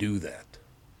even do that.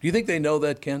 Do you think they know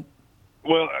that, Kent?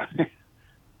 Well,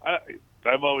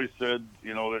 I've always said,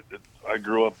 that I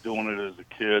grew up doing it as a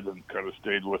kid and kind of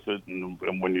stayed with it.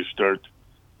 And when you start,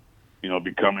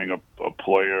 becoming a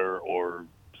player or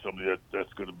somebody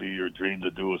that's going to be your dream to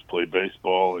do is play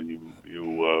baseball, and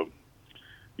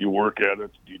you work at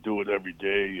it, you do it every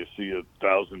day, you see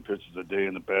 1,000 pitches a day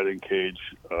in the batting cage,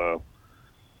 and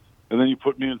then you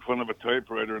put me in front of a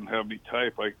typewriter and have me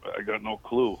type. I got no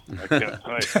clue. I can't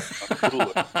type. I'm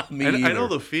clueless. I know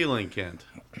the feeling, Kent.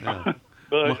 Yeah.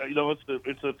 But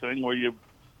it's a thing where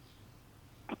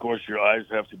of course, your eyes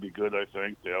have to be good. I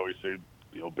think they always say,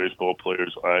 baseball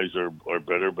players' eyes are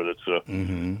better, but it's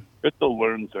a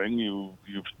learned thing. You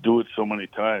do it so many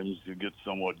times, you get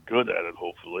somewhat good at it.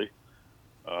 Hopefully,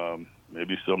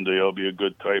 maybe someday I'll be a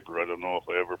good typer. I don't know if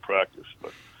I ever practice,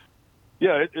 but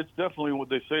yeah, it's definitely what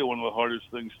they say, one of the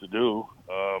hardest things to do.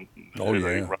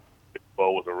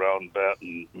 Baseball with a round bat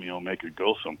and make it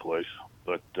go someplace,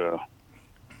 but.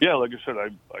 Yeah, like I said, I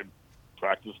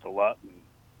practiced a lot, and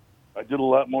I did a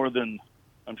lot more than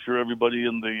I'm sure everybody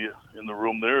in the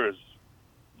room there has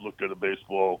looked at a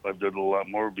baseball. I've done a lot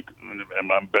more,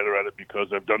 and I'm better at it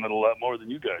because I've done it a lot more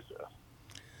than you guys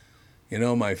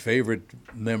have. My favorite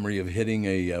memory of hitting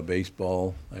a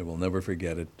baseball, I will never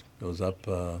forget it, goes up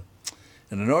in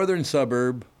a northern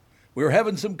suburb. We were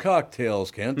having some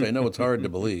cocktails, Kent. I know it's hard to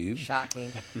believe.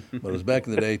 Shocking. But it was back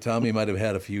in the day. Tommy might have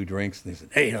had a few drinks, and he said,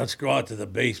 "Hey, let's go out to the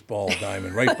baseball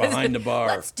diamond right behind the bar.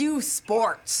 Let's do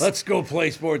sports. Let's go play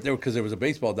sports there," because there was a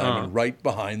baseball diamond right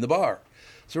behind the bar.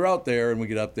 So we're out there, and we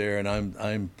get up there, and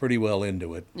I'm pretty well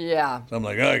into it. Yeah. So I'm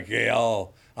like, okay,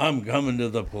 I'm coming to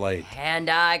the plate.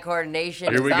 Hand-eye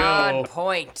coordination is on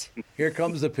point. Here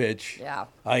comes the pitch. Yeah.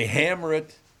 I hammer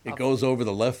it. It goes over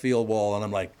the left field wall, and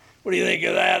I'm like, "What do you think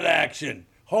of that action?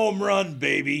 Home run,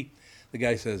 baby." The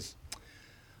guy says,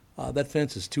 "That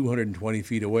fence is 220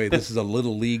 feet away. This is a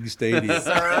little league stadium."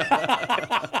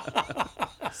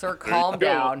 Sir, calm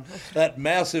down. That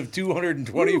massive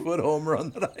 220-foot home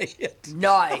run that I hit.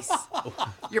 Nice.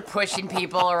 You're pushing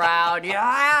people around.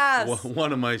 Yes.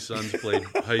 One of my sons played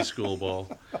high school ball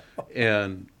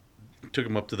and took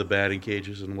him up to the batting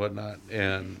cages and whatnot,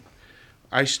 and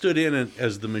I stood in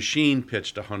as the machine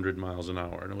pitched 100 miles an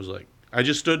hour, and it was like, I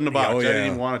just stood in the box. I didn't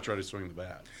even want to try to swing the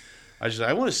bat.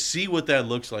 I want to see what that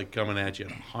looks like coming at you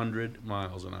at 100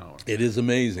 miles an hour. It is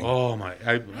amazing. Oh, my.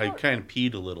 I kind of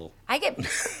peed a little. I get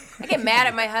mad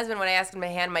at my husband when I ask him to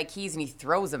hand my keys, and he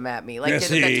throws them at me, like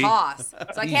it's a toss.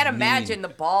 So I can't imagine the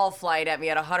ball flight at me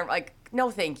at 100. Like, no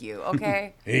thank you,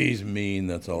 okay? He's mean,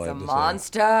 that's all I have to say. He's a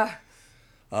monster.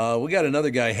 We got another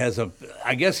guy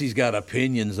I guess he's got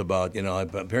opinions about,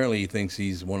 apparently he thinks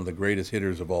he's one of the greatest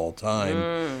hitters of all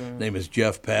time. Name is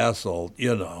Jeff Passolt,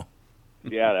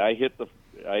 Yeah, I hit the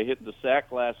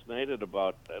sack last night at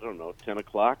about, 10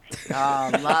 o'clock.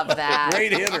 Oh, love that.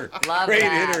 Great hitter. Great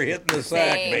hitter hitting the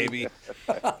sack, baby.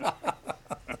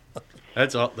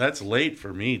 That's late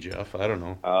for me, Jeff. I don't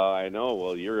know. I know.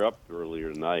 Well, you're up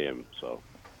earlier than I am, so.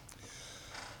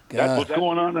 What's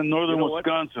going on in northern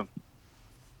Wisconsin?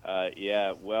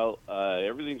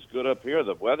 Everything's good up here.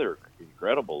 The weather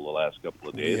incredible the last couple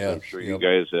of days. Yes, I'm sure you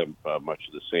guys have much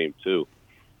of the same too.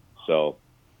 So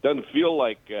doesn't feel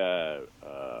like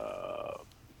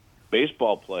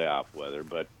baseball playoff weather,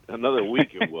 but another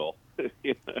week it will.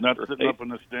 Not sitting up in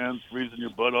the stands, freezing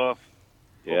your butt off.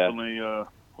 Yeah.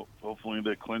 Hopefully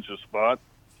they clinch a spot.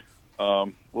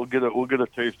 We'll get a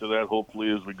taste of that.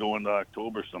 Hopefully as we go into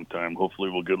October sometime.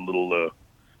 Hopefully we'll get a little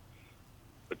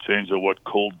a change of what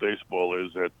cold baseball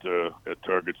is at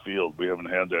Target Field. We haven't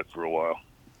had that for a while.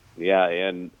 Yeah,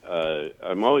 and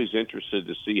I'm always interested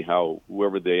to see how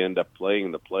whoever they end up playing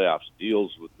in the playoffs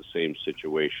deals with the same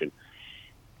situation.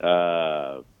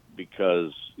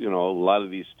 Because, a lot of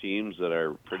these teams that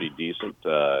are pretty decent,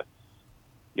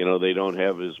 they don't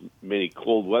have as many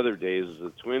cold weather days as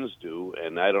the Twins do,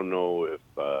 and I don't know if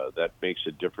that makes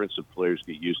a difference if players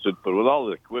get used to it. But with all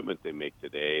the equipment they make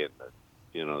today and,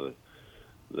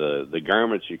 the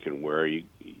garments you can wear, you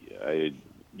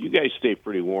guys stay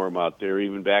pretty warm out there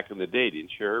even back in the day,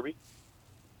 didn't you, Herbie?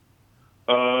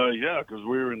 Yeah, because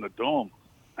we were in the dome.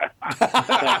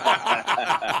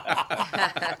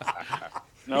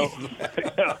 No,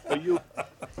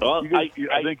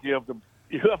 I think you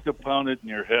have to pound it in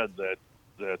your head that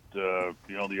the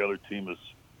other team is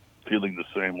feeling the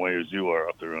same way as you are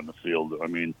out there on the field. I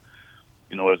mean,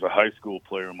 as a high school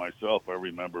player myself, I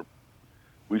remember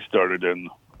we started in,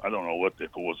 I don't know if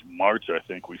it was March, I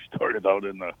think we started out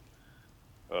in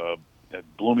at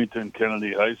Bloomington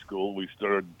Kennedy High School. We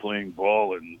started playing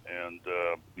ball and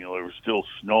there was still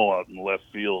snow out in left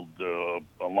field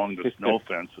along the snow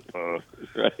fence.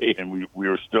 Right. And we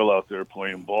were still out there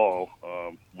playing ball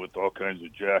with all kinds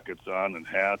of jackets on and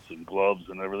hats and gloves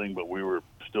and everything, but we were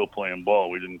still playing ball.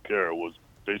 We didn't care. It was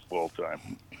baseball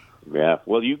time. Yeah.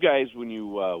 Well, you guys, when you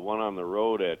went on the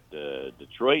road at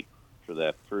Detroit for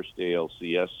that first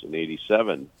ALCS in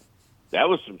 '87, that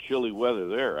was some chilly weather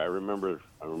there. I remember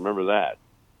that.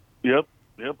 Yep.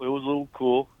 It was a little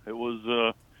cool. It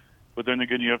was, but then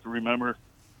again, you have to remember,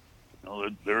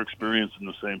 they're experiencing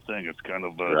the same thing. It's kind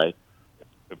of right.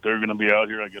 If they're going to be out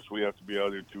here, I guess we have to be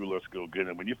out here too. Let's go get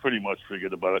them. And you pretty much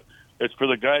forget about it. It's for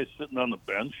the guys sitting on the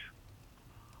bench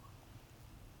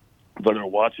that are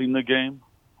watching the game.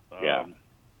 Yeah.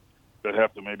 That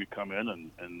have to maybe come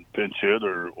in and pinch hit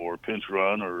or pinch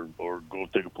run or go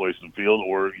take a place in the field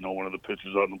or, one of the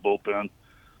pitchers out in the bullpen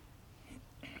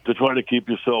to try to keep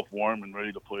yourself warm and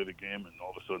ready to play the game. And all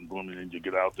of a sudden, boom, you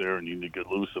get out there and you need to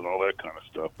get loose and all that kind of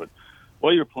stuff. But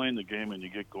while you're playing the game and you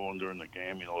get going during the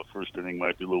game, the first inning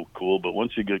might be a little cool. But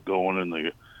once you get going and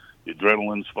the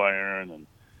adrenaline's firing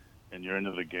and you're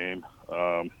into the game,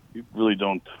 you really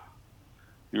don't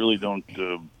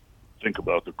think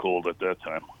about the cold at that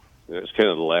time. That's kind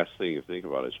of the last thing you think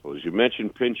about, I suppose. You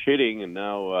mentioned pinch hitting, and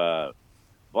now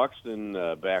Buxton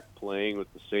back playing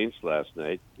with the Saints last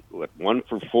night. 1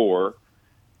 for 4,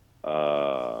 2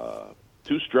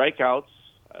 strikeouts.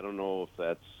 I don't know if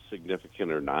that's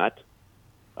significant or not.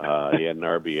 He had an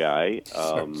RBI.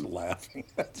 Starts laughing.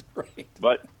 That's great.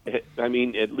 But I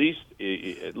mean, at least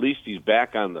he's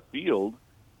back on the field,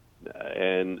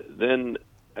 and then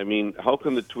I mean, how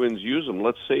can the Twins use him?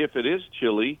 Let's say if it is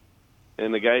chilly.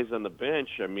 And the guy's on the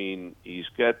bench, I mean, he's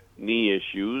got knee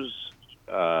issues.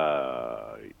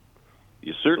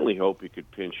 You certainly hope he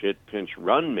could pinch hit, pinch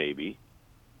run, maybe.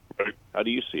 Right. How do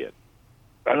you see it?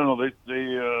 I don't know. They've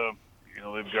got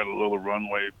a little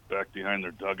runway back behind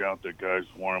their dugout that guys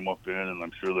warm up in, and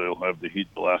I'm sure they'll have the heat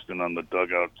blasting on the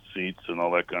dugout seats and all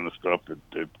that kind of stuff that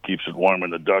keeps it warm in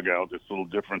the dugout. It's a little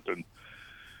different than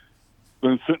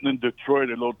sitting in Detroit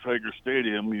at Old Tiger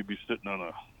Stadium. You'd be sitting on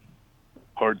a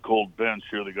hard, cold bench.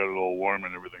 Here they got it all warm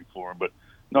and everything for him. But,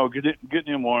 no,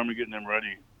 getting him warm and getting him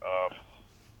ready.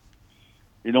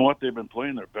 You know what? They've been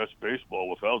playing their best baseball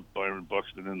without Byron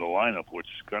Buxton in the lineup, which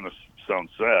kind of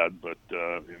sounds sad, but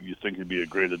you think it'd be a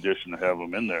great addition to have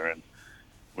him in there. And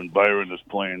when Byron is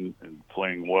playing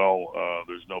well,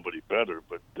 there's nobody better.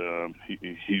 But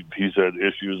he's had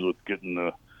issues with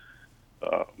getting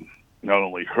not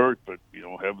only hurt, but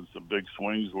having some big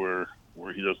swings where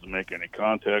he doesn't make any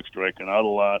contact, striking out a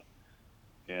lot.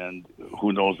 And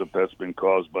who knows if that's been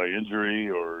caused by injury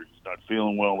or he's not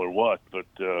feeling well or what. But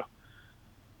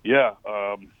Yeah,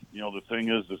 the thing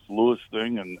is, this Lewis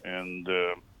thing and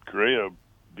Correa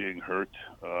being hurt.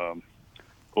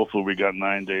 Hopefully, we got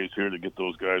 9 days here to get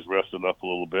those guys rested up a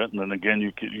little bit, and then again,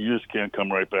 you just can't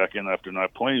come right back in after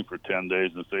not playing for 10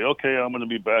 days and say, okay, I'm going to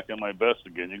be back at my best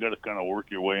again. You got to kind of work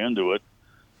your way into it.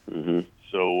 Mm-hmm.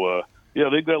 So,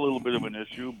 they've got a little bit of an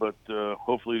issue, but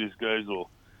hopefully these guys will.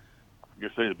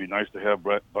 Like I say, it'd be nice to have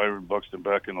Byron Buxton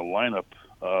back in the lineup.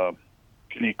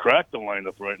 Can he crack the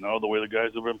lineup right now the way the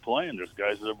guys have been playing? There's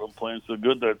guys that have been playing so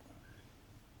good that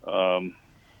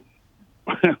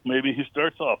maybe he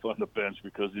starts off on the bench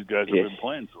because these guys have been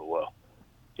playing so well.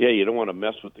 Yeah, you don't want to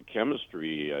mess with the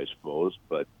chemistry, I suppose,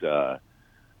 but at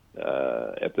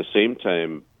the same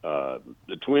time,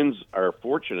 the Twins are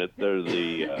fortunate.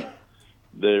 They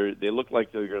look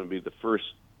like they're going to be the first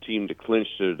team to clinch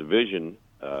their division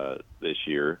this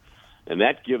year, and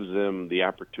that gives them the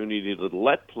opportunity to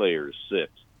let players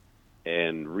sit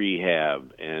and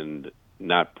rehab and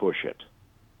not push it.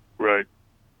 Right,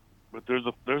 but there's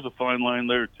a fine line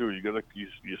there too.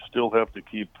 You still have to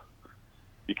keep.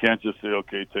 You can't just say,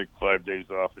 okay, take 5 days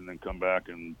off and then come back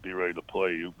and be ready to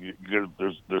play.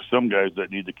 There's some guys that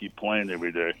need to keep playing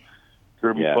every day.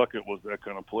 Kirby Puckett was that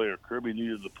kind of player. Kirby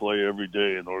needed to play every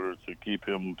day in order to keep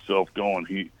himself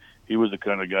going. He was the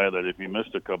kind of guy that if he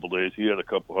missed a couple days, he had a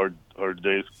couple hard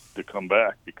days to come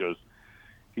back because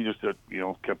he just had,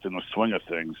 kept in the swing of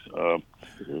things.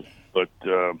 But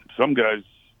some guys,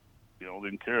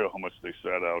 didn't care how much they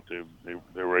sat out.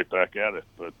 They're right back at it.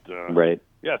 But right.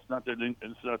 Yeah, it's not.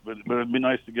 But it'd be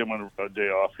nice to give them a day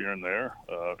off here and there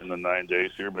in the 9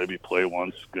 days here. Maybe play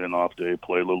once, get an off day,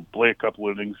 play a couple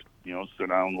innings, sit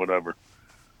down, whatever.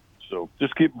 So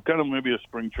just keep kind of maybe a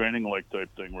spring training like type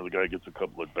thing where the guy gets a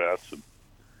couple at bats.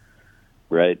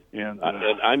 Right. And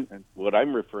what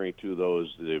I'm referring to though is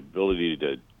the ability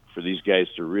for these guys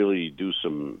to really do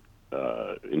some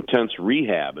intense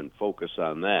rehab and focus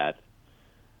on that,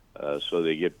 so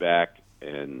they get back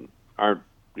and aren't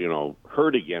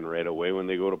hurt again right away when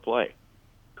they go to play.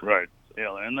 Right.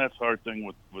 Yeah, and that's a hard thing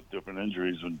with different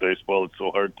injuries in baseball. It's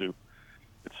so hard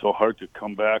to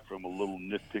come back from a little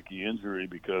nitpicky injury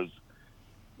because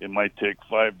it might take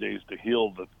 5 days to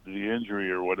heal the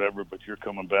injury or whatever, but you're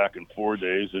coming back in 4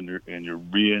 days and you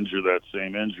re-injure that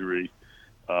same injury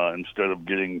instead of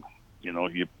getting,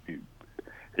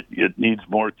 it needs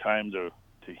more time to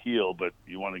heal, but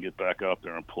you want to get back out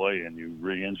there and play, and you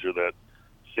re-injure that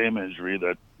same injury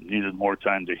that needed more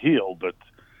time to heal. But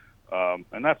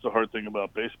and that's the hard thing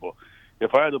about baseball.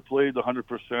 If I had played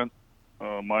 100%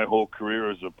 my whole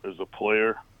career as a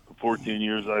player, the 14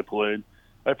 years I played,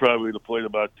 I probably would have played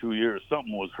about 2 years.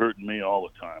 Something was hurting me all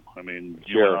the time. I mean,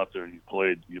 you went out there and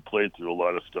you played through a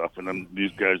lot of stuff, and then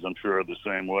these guys, I'm sure, are the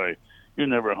same way. You're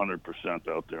never 100%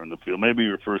 out there in the field. Maybe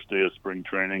your first day of spring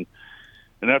training,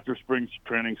 and after spring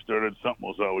training started, something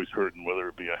was always hurting, whether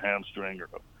it be a hamstring or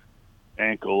an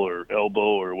ankle or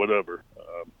elbow or whatever.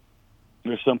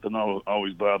 There's something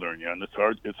always bothering you, and it's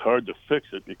hard to fix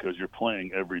it because you're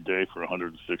playing every day for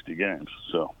 160 games.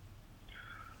 So,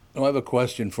 I have a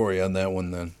question for you on that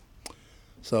one then.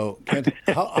 So, Kent,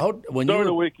 how when sorry you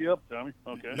to wake you up, Tommy.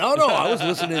 Okay. No, I was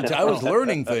listening. I was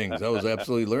learning things. I was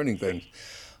absolutely learning things.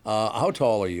 How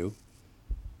tall are you?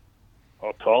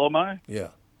 How tall am I? Yeah.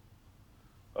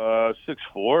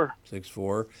 6'4".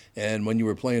 6'4". And when you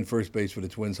were playing first base for the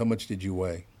Twins, how much did you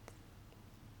weigh?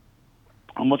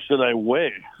 How much did I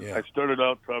weigh? Yeah. I started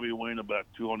out probably weighing about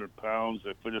 200 pounds.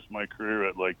 I finished my career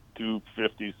at like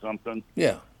 250 something.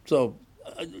 Yeah. So,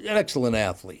 an excellent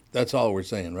athlete. That's all we're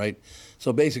saying, right?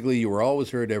 So basically, you were always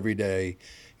hurt every day.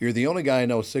 You're the only guy I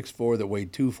know 6'4" that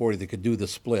weighed 240 that could do the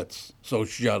splits. So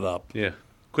shut up. Yeah.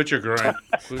 Quit your grind.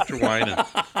 Quit your whining.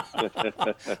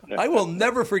 I will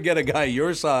never forget a guy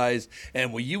your size,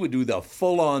 and when you would do the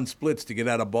full-on splits to get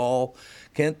out a ball.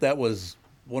 Kent, that was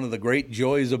one of the great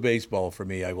joys of baseball for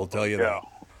me, I will tell you that.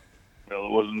 Well,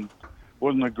 it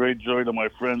wasn't a great joy to my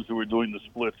friends who were doing the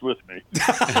splits with me.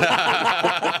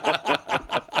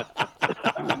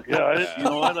 You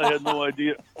know what? I had no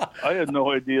idea. I had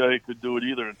no idea I could do it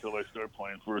either until I started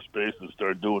playing first base and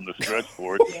started doing the stretch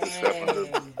for it.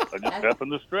 I just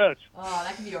happened to stretch. Oh,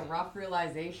 that could be a rough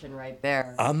realization right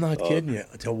there. I'm not kidding you.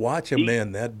 To watch a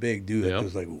man that big do that, it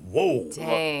was like, whoa.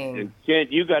 Dang. And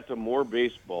Kent, you got to more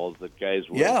baseballs that guys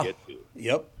wouldn't get to.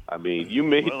 Yep. I mean, you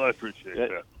made. Well, I appreciate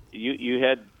that. You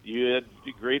had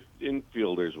great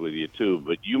infielders with you too,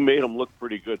 but you made them look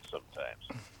pretty good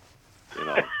sometimes. You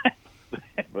know.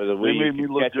 But the way made me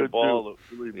look catch a good ball,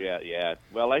 too. yeah.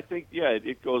 Well, I think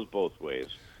it goes both ways,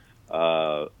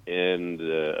 and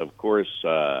of course,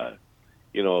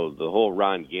 you know, the whole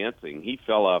Ron Gant thing, he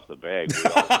fell off the bag. We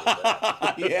all know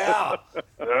that. Yeah.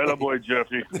 Attaboy,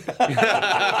 Jeffy.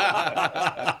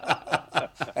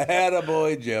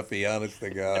 Attaboy, Jeffy, honest to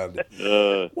God.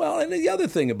 Well, and the other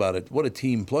thing about it, what a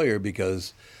team player,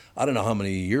 because I don't know how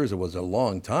many years it was, a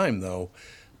long time, though,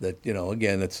 that, you know,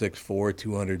 again, at 6'4",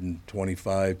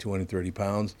 225, 230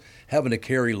 pounds, having to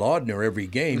carry Laudner every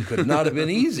game could not have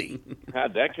been easy.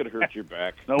 God, that could hurt your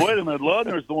back. Now, wait a minute.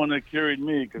 Laudner's the one that carried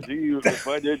me, because if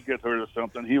I did get hurt or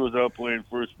something, he was out playing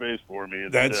first base for me.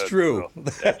 That's true. So,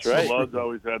 That's right. Laud's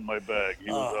always had my back. He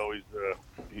was always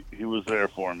he was there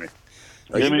for me.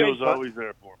 Are you Jimmy guys was always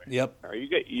there for me. Yep. Are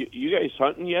you guys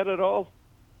hunting yet at all?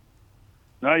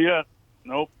 Not yet.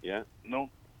 Nope. Yeah. Nope.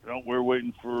 No, we're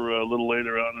waiting for a little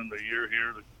later on in the year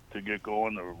here to get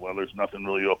going. Well, there's nothing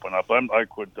really open up. I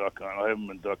quit duck hunting. I haven't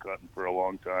been duck hunting for a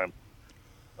long time.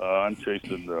 I'm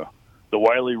chasing the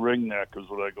Wiley ringneck is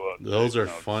what I go out and Those chase are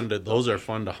now. fun. Those are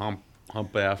fun to hump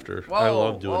after. Whoa, I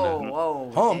love doing that.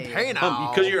 Whoa, Hump. Hey now.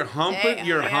 Hump, because you're humping. Hey,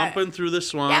 You're yeah. humping through the Yeah,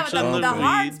 swamps but and the the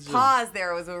hard weeds. pause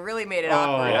there was what really made it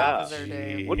awkward. yeah. Officer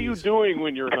Dave. What are you doing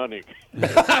when you're hunting?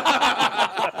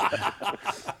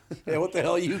 Yeah, what the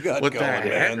hell you got What the going, heck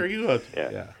man? are you?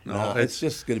 Yeah. No, it's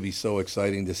just going to be so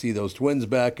exciting to see those Twins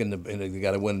back, and they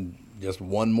got to win just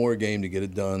one more game to get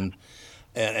it done.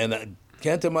 And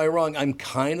Kent, am I wrong? I'm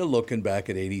kind of looking back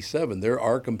at '87. There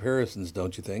are comparisons,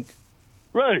 don't you think?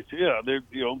 Right, yeah. They're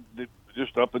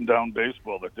just up and down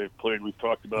baseball that they've played. We've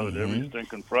talked about it every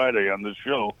stinking Friday on this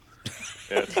show.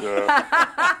 And,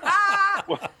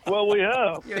 well, we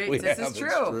have. This is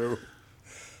true.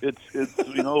 It's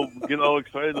get all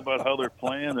excited about how they're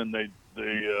playing, and they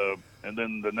and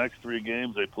then the next three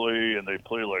games they play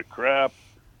like crap,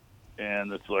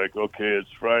 and it's like, okay, it's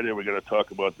Friday, we got to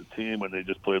talk about the team, and they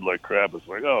just played like crap. It's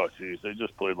like, oh geez, they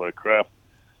just played like crap,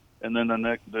 and then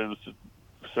then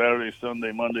Saturday,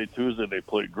 Sunday, Monday, Tuesday they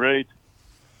played great.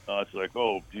 It's like,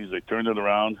 oh geez, they turned it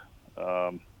around,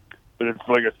 but it's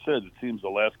like I said, it seems the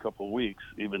last couple of weeks,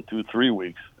 even 2-3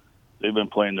 weeks, they've been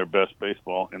playing their best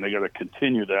baseball, and they got to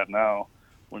continue that now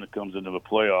when it comes into the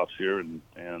playoffs here.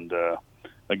 And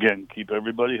again, keep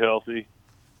everybody healthy,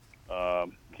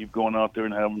 keep going out there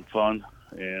and having fun,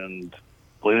 and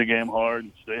play the game hard,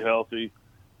 stay healthy,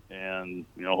 and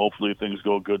hopefully things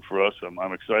go good for us.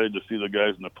 I'm excited to see the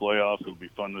guys in the playoffs. It'll be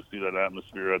fun to see that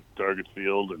atmosphere at Target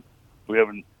Field, and we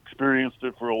haven't experienced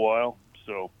it for a while,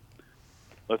 so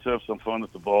let's have some fun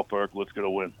at the ballpark. Let's get a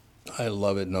win. I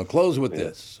love it. Now, close with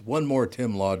this. One more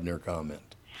Tim Laudner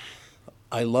comment.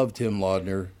 I love Tim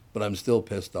Laudner, but I'm still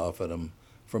pissed off at him.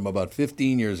 From about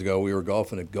 15 years ago, we were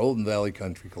golfing at Golden Valley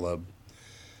Country Club.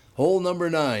 Hole number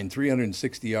 9,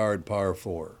 360-yard par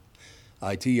 4.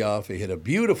 I tee off. I hit a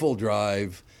beautiful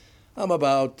drive. I'm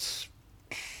about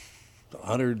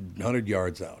 100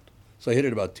 yards out. So I hit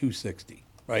it about 260,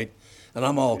 right? And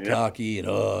I'm all cocky and,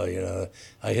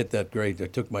 I hit that great. I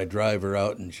took my driver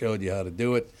out and showed you how to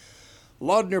do it.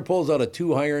 Laudner pulls out a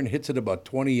 2-iron, hits it about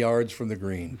 20 yards from the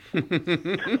green. Yeah,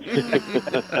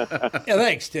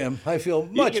 thanks, Tim. I feel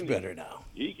much better now.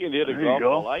 He can hit a There you golf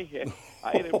go. ball. I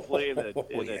had him play in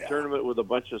a tournament with a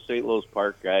bunch of St. Louis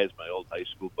Park guys, my old high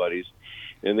school buddies,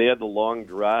 and they had the long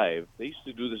drive. They used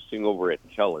to do this thing over at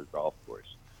Keller Golf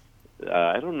Course.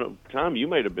 I don't know, Tom, you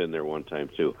might have been there one time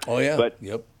too. Oh, yeah. But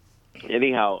yep.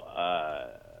 Anyhow,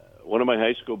 one of my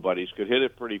high school buddies could hit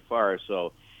it pretty far,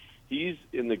 so he's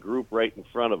in the group right in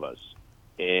front of us.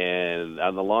 And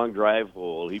on the long drive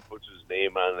hole, he puts his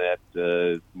name on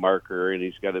that marker, and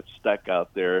he's got it stuck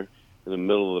out there in the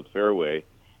middle of the fairway.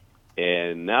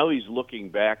 And now he's looking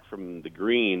back from the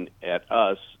green at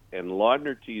us, and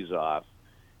Laudner tees off.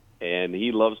 And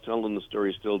he loves telling the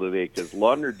story still today because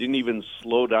Laudner didn't even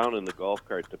slow down in the golf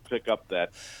cart to pick up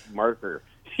that marker.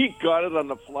 He got it on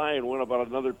the fly and went about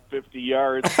another 50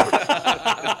 yards.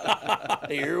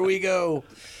 Here we go.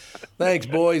 Thanks,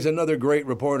 boys. Another great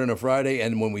report on a Friday.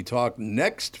 And when we talk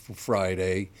next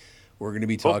Friday, we're going to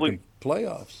be talking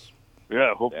playoffs.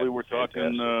 Yeah, hopefully That's we're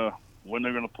talking when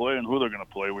they're going to play and who they're going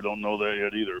to play. We don't know that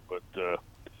yet either, but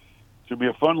should be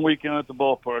a fun weekend at the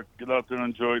ballpark. Get out there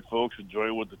and enjoy it, folks. Enjoy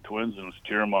it with the Twins, and let's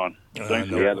cheer them on. Thanks.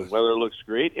 Yeah, the weather looks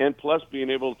great. And plus, being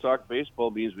able to talk baseball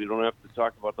means we don't have to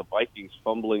talk about the Vikings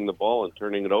fumbling the ball and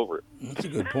turning it over. That's a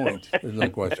good point. There's no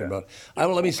question about it.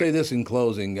 Let me say this in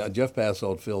closing. Jeff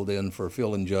Passolt filled in for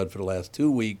Phil and Judd for the last 2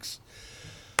 weeks.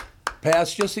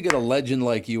 Pass, just to get a legend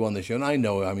like you on the show, and I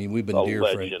know, we've been dear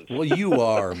friends. Well, you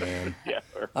are, man. Yeah,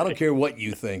 right. I don't care what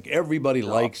you think. Everybody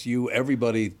likes you.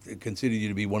 Everybody considers you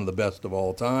to be one of the best of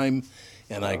all time.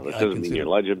 And That doesn't mean you're a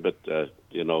legend, but,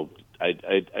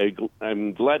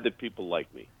 I'm glad that people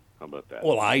like me. How about that?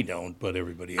 Well, I don't, but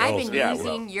everybody else. I've been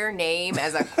using your name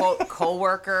as a, quote,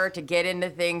 coworker to get into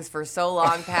things for so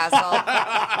long,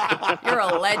 Passolt. You're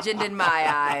a legend in my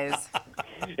eyes.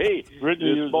 Hey,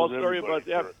 Brittany a small uses story about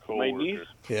everybody that. for a My coworker.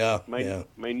 niece,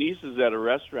 my niece is at a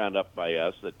restaurant up by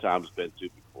us that Tom's been to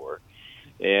before,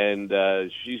 and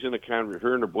she's in her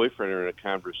and her boyfriend are in a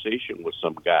conversation with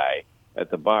some guy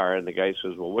at the bar, and the guy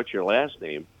says, "Well, what's your last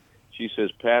name?" She says,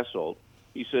 "Passolt."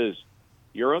 He says,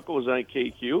 "Your uncle was on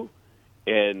KQ?"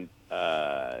 And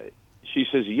she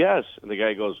says, "Yes." And the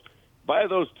guy goes, "Buy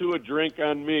those two a drink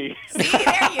on me." See,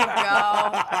 there you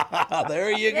go.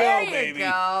 There you There go, you baby.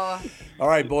 go. All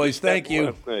right, boys. Thank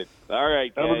you. All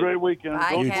right, Have guys. a great weekend.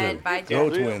 Bye, You Ken. too. Bye, Go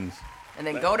Jeff. Twins. And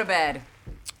then go to bed.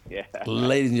 Yeah.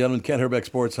 Ladies and gentlemen, Ken Hrbek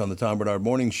Sports on the Tom Barnard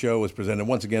Morning Show is presented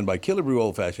once again by Killebrew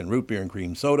Old Fashioned Root Beer and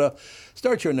Cream Soda.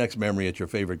 Start your next memory at your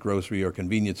favorite grocery or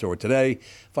convenience store today.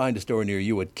 Find a store near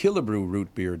you at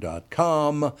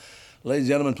KillebrewRootBeer.com. Ladies and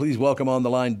gentlemen, please welcome on the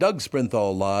line Doug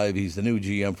Sprinthal live. He's the new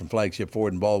GM from Flagship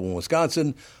Ford in Baldwin,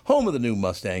 Wisconsin, home of the new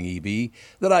Mustang EV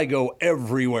that I go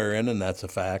everywhere in, and that's a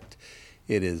fact.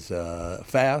 It is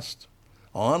fast,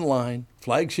 online,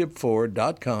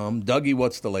 flagshipford.com. Dougie,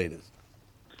 what's the latest?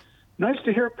 Nice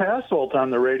to hear Passolt on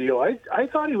the radio. I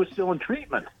thought he was still in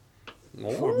treatment.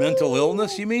 For mental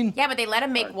illness, you mean? Yeah, but they let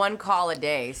him make one call a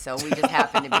day, so we just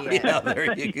happen to be it. Yeah,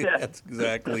 there you go. That's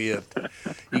exactly it.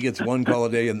 He gets one call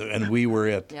a day, and we were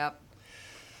it. Yep.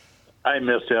 I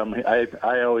miss him. I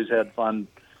always had fun.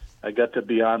 I got to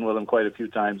be on with him quite a few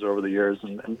times over the years,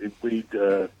 and we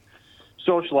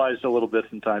socialized a little bit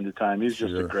from time to time. He's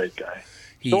just a great guy.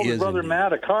 He Sold his is brother indeed.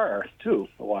 Matt a car, too,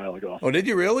 a while ago. Oh, did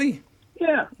you really?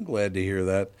 Yeah. I'm glad to hear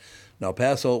that. Now,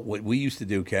 Passolt, what we used to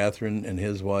do, Catherine and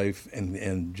his wife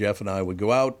and Jeff and I would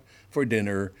go out for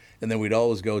dinner, and then we'd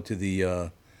always go to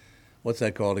the, what's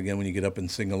that called again when you get up and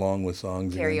sing along with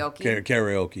songs? Karaoke.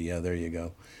 Karaoke, yeah, there you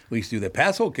go. We used to do that.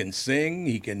 Passolt can sing.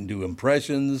 He can do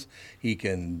impressions. He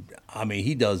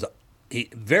does,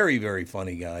 very, very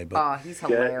funny guy. But Oh, he's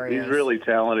hilarious. Yeah, he's really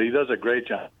talented. He does a great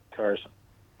job, Carson.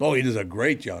 Oh, he does a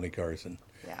great Johnny Carson.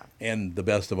 Yeah. And the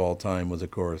best of all time was, of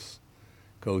course,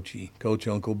 Coach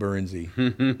Uncle Burnsy.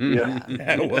 Yeah.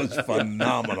 That was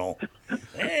phenomenal.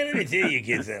 Hey, let me tell you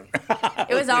kids something.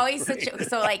 It was always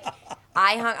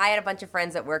I had a bunch of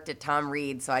friends that worked at Tom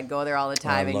Reed, so I'd go there all the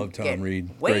time I and love Tom get Reed.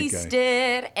 Great guy.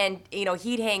 wasted, and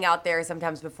he'd hang out there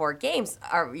sometimes before games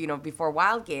or before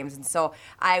Wild games, and so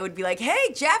I would be like,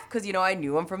 "Hey, Jeff," because I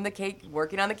knew him from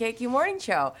working on the KQ Morning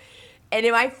Show. And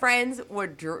then my friends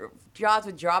jaws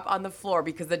would drop on the floor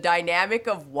because the dynamic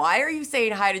of why are you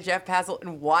saying hi to Jeff Passolt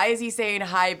and why is he saying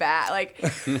hi back?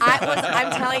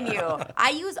 I'm telling you,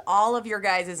 I use all of your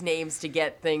guys' names to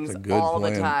get things It's a good all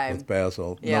plan the time. with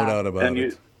Passolt. Yeah. No doubt about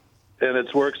it. And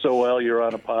it's worked so well, you're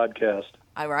on a podcast.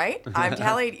 All right? I'm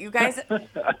telling you guys,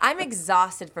 I'm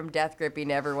exhausted from death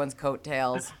gripping everyone's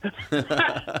coattails.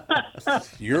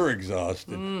 You're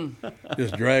exhausted.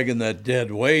 Just dragging that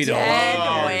dead weight on.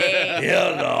 Dead weight.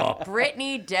 Yeah,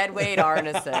 Brittany Deadweight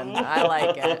Arneson. I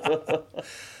like it.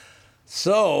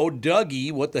 So,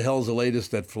 Dougie, what the hell's the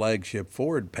latest at Flagship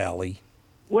Ford, Pally?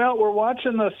 Well, we're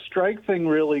watching the strike thing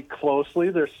really closely.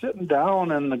 They're sitting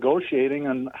down and negotiating,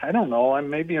 and I don't know.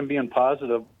 Maybe I'm being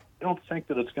positive. I don't think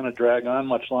that it's going to drag on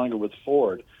much longer with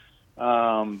Ford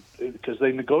because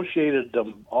they negotiated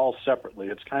them all separately.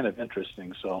 It's kind of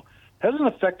interesting. So it hasn't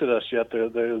affected us yet.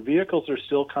 The vehicles are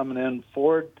still coming in.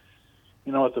 Ford,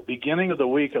 at the beginning of the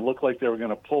week, it looked like they were going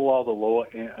to pull all the low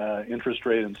interest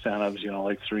rate incentives,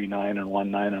 like 3.9 and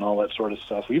 1.9 and all that sort of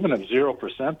stuff. We even have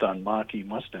 0% on Mach-E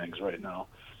Mustangs right now.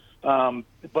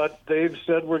 But they've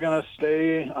said we're going to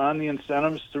stay on the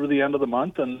incentives through the end of the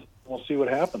month, and we'll see what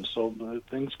happens. So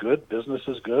things good. Business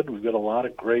is good. We've got a lot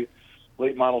of great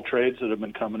late model trades that have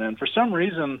been coming in. For some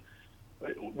reason,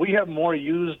 we have more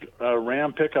used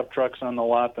Ram pickup trucks on the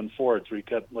lot than Fords. We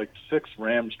got like 6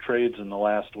 Rams trades in the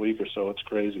last week or so. It's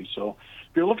crazy. So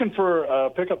if you're looking for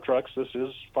pickup trucks, this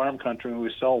is farm country, and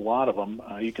we sell a lot of them.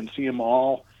 You can see them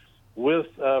all with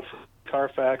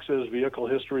Carfax's vehicle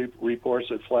history reports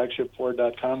at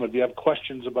flagshipford.com. If you have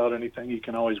questions about anything, you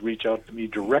can always reach out to me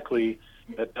directly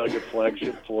at Doug at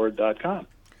flagshipford.com.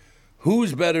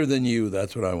 Who's better than you?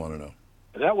 That's what I want to know.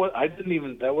 That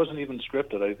wasn't even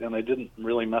scripted, and I didn't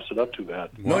really mess it up too bad.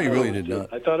 No, you really did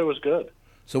not. I thought it was good.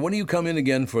 So when do you come in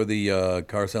again for the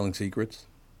Car Selling Secrets?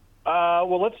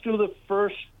 Well, let's do the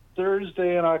first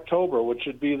Thursday in October, which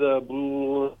would be the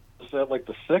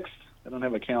 6th? I don't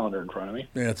have a calendar in front of me.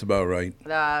 Yeah, that's about right.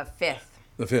 The 5th.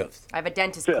 The 5th. I have a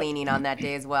dentist cleaning on that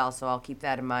day as well, so I'll keep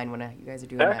that in mind when you guys are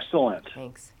doing Excellent. that.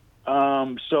 Thanks.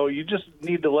 So you just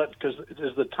need to because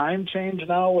is the time change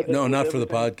now? No, not for the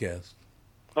podcast.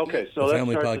 Okay, so the that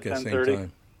family starts podcast at same 10:30.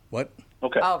 time. What?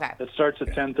 Okay. Oh, okay. It starts at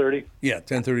 10:30. Yeah,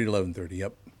 10:30 to 11:30.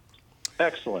 Yep.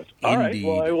 Excellent. All right. Indeed.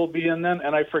 Well, I will be in then.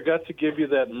 And I forgot to give you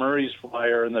that Murray's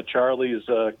flyer and the Charlie's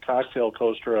cocktail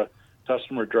coaster a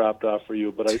customer dropped off for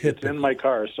you, but it's in my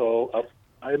car, so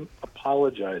I'm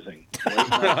apologizing.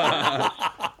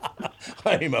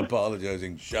 I'm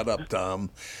apologizing. Shut up, Tom.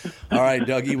 All right,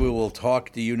 Dougie, we will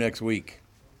talk to you next week.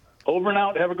 Over and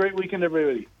out. Have a great weekend,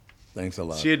 everybody. Thanks a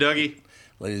lot. See you, Dougie.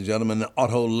 Ladies and gentlemen,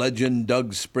 auto legend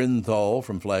Doug Sprinthal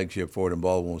from Flagship Ford in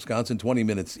Baldwin, Wisconsin, 20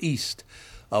 minutes east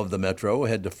of the metro.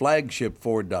 Head to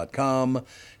flagshipford.com.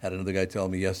 Had another guy tell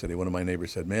me yesterday, one of my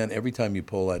neighbors said, man, every time you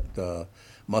pull that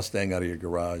Mustang out of your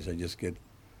garage, I just get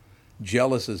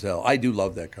jealous as hell. I do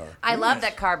love that car. I love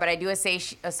that car, but I do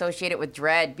associate it with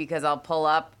dread because I'll pull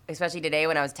up, especially today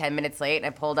when I was 10 minutes late, and I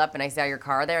pulled up and I saw your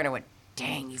car there, and I went,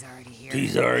 dang, he's already here.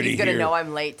 He's already He's going to here. know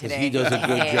I'm late today. He does a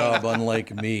good Dang. job,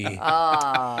 unlike me.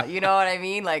 Oh, you know what I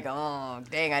mean? Like, oh,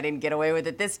 dang, I didn't get away with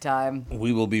it this time.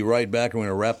 We will be right back. We're going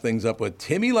to wrap things up with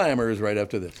Timmy Lammers right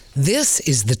after this. This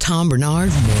is the Tom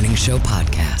Barnard Morning Show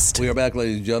podcast. We are back,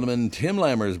 ladies and gentlemen. Tim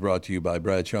Lammers brought to you by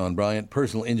Bradshaw and Bryant,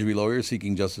 personal injury lawyers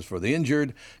seeking justice for the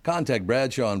injured. Contact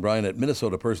Bradshaw and Bryant at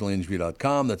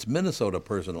minnesotapersonalinjury.com. That's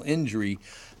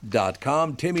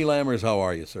minnesotapersonalinjury.com. Timmy Lammers, how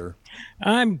are you, sir?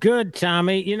 I'm good,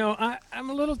 Tommy. You know, I'm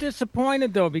a little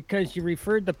disappointed, though, because you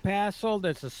referred to Passolt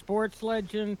as a sports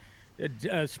legend,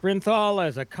 Sprinthal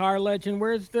as a car legend.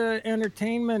 Where's the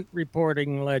entertainment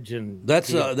reporting legend? That's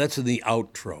in the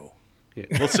outro. Yeah,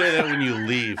 we'll say that when you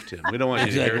leave, Tim. We don't want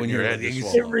you to hear it in your head.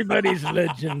 Everybody's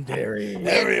legendary.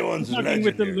 Everyone's Talking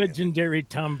with the legendary. legendary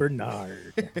Tom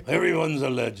Barnard. Everyone's a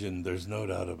legend. There's no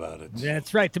doubt about it.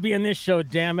 That's right. To be in this show,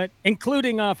 damn it,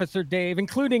 including Officer Dave,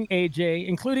 including AJ,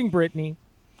 including Brittany.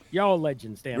 Y'all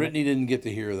legends, damn Brittany didn't get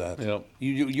to hear that. Yep.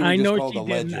 You were I just know called she a didn't.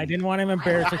 legend. I didn't want him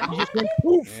embarrassed. She just went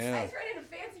poof. Yeah. I was ready to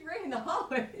fancy Ray in the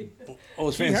hallway. Oh,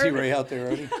 is She Fancy heard Ray out there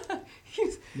already?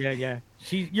 Yeah.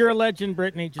 You're a legend,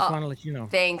 Brittany. Just want to let you know.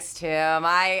 Thanks, Tim.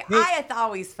 I had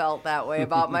always felt that way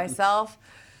about myself.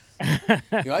 I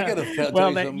got to tell Well,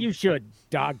 you then something. you should.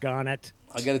 Doggone it.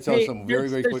 I got to tell you something very,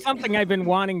 very there's quick. something I've been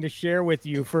wanting to share with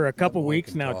you for a couple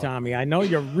weeks now, Tommy. I know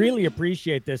you'll really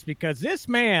appreciate this because this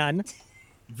man,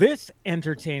 this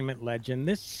entertainment legend,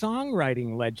 this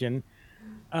songwriting legend,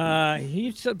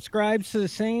 he subscribes to the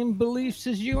same beliefs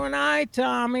as you and I,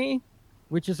 Tommy,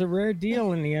 which is a rare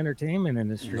deal in the entertainment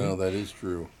industry. No, that is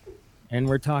true. And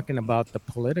we're talking about the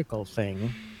political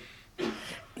thing.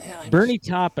 Bernie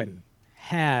Taupin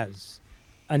has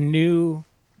a new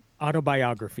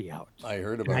autobiography out. I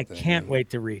heard And about I that. can't wait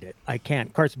to read it. I can't.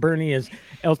 Of course, Bernie is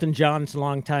Elton John's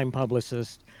longtime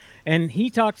publicist. And he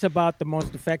talks about the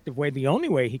most effective way, the only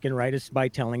way he can write is by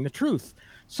telling the truth.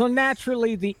 So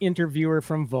naturally, the interviewer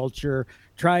from Vulture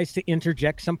tries to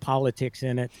interject some politics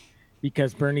in it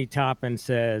because Bernie Taupin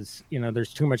says, you know,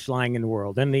 there's too much lying in the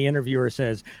world. And the interviewer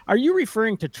says, are you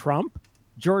referring to Trump,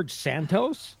 George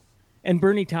Santos? And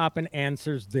Bernie Taupin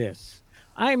answers this.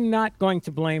 I'm not going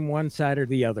to blame one side or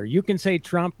the other. You can say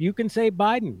Trump, you can say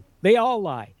Biden. They all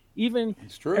lie. Even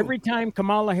every time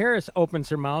Kamala Harris opens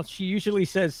her mouth, she usually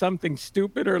says something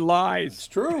stupid or lies. It's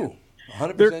true.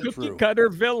 100% They're cookie true. cutter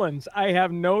villains. I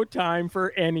have no time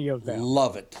for any of them.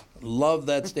 Love it. Love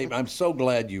that statement. I'm so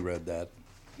glad you read that.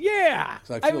 Yeah.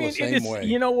 'Cause I feel the mean, same it is, way.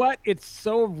 you know what? It's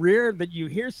so rare that you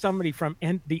hear somebody from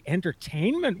the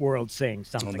entertainment world saying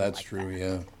something. Oh, that's true.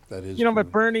 Yeah, that is. You know, true.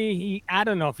 but Bernie, I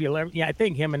don't know if you'll ever. Yeah, I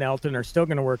think him and Elton are still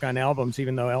going to work on albums,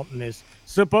 even though Elton is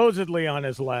supposedly on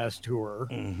his last tour.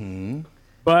 Mm-hmm.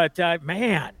 But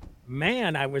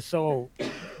man, I was so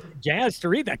jazzed to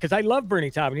read that because I love Bernie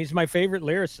Taupin. He's my favorite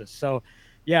lyricist. So,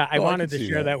 yeah, I Oh, I wanted can to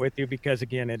see share that. that with you because,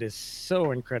 again, it is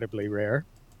so incredibly rare.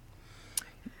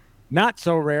 Not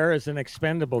so rare as an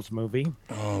Expendables movie.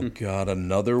 Oh God,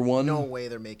 another one. No way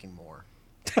they're making more.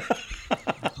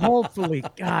 Hopefully,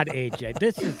 God, AJ,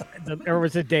 this is, or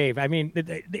was it Dave? I mean,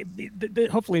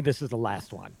 hopefully this is the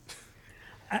last one.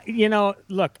 You know,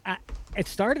 look, it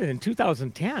started in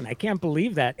 2010. I can't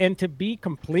believe that. And to be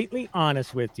completely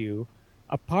honest with you,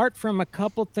 apart from a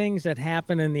couple things that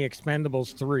happened in the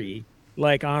Expendables 3,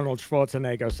 like Arnold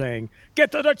Schwarzenegger saying,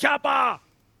 "Get to the chopper,"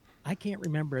 I can't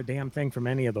remember a damn thing from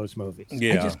any of those movies. I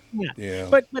Yeah, just can't. yeah.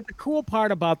 But the cool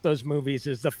part about those movies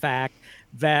is the fact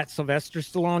that Sylvester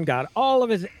Stallone got all of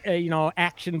his,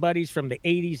 action buddies from the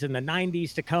 80s and the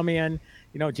 90s to come in.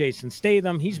 You know, Jason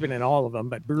Statham, he's been in all of them,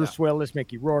 but Bruce Willis,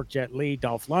 Mickey Rourke, Jet Li,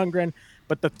 Dolph Lundgren.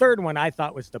 But the third one I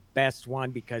thought was the best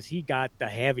one because he got the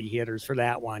heavy hitters for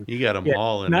that one. You got them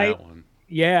all in that one.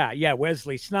 Yeah.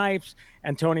 Wesley Snipes,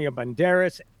 Antonio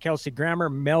Banderas, Kelsey Grammer,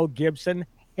 Mel Gibson,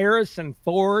 Harrison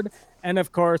Ford, and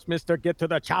of course, Mr. Get to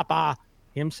the Chopper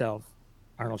himself,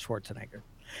 Arnold Schwarzenegger.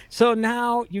 So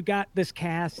now you got this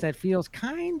cast that feels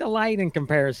kind of light in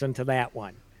comparison to that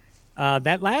one.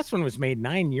 That last one was made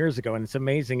 9 years ago, and it's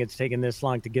amazing it's taken this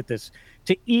long to get this,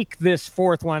 to eke this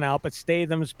fourth one out. But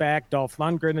Statham's back, Dolph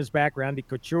Lundgren is back, Randy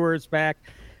Couture is back,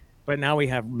 but now we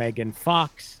have Megan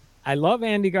Fox. I love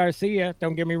Andy Garcia,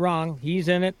 don't get me wrong. He's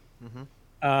in it.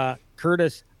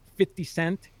 Curtis 50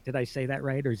 Cent, did I say that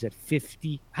right, or is it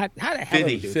 50? How the hell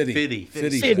do you do it?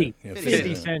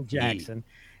 50 Cent Jackson.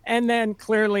 And then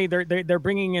clearly they're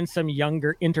bringing in some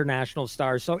younger international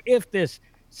stars. So if this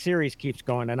series keeps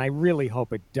going, and I really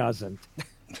hope it doesn't.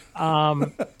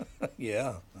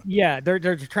 Yeah,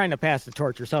 they're trying to pass the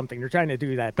torch or something. They're trying to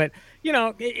do that. But,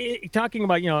 talking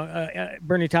about,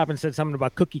 Bernie Taupin said something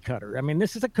about cookie cutter. I mean,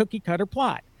 this is a cookie cutter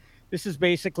plot. This is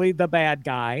basically the bad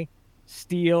guy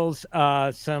steals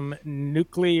some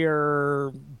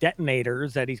nuclear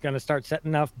detonators that he's going to start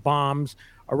setting off bombs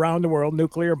around the world,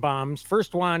 nuclear bombs.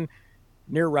 First one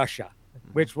near Russia,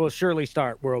 which will surely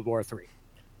start World War III.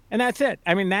 And that's it.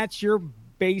 I mean, that's your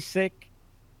basic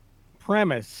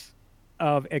premise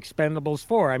of Expendables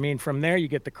 4. I mean, from there, you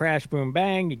get the crash, boom,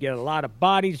 bang. You get a lot of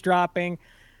bodies dropping.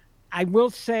 I will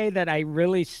say that I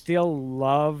really still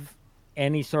love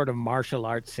any sort of martial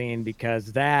arts scene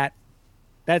because that's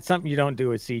something you don't do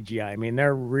with CGI. I mean,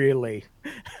 they're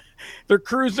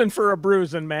cruising for a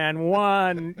bruising, man.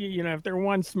 If they're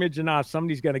one smidgen off,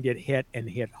 somebody's going to get hit and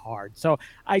hit hard. So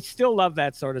I still love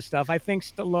that sort of stuff. I think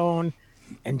Stallone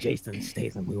and Jason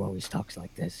Statham, who always talks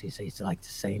like this, he's like the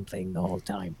same thing the whole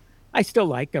time. I still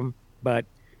like them, but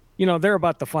they're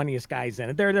about the funniest guys in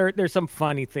it. There's some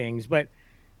funny things, but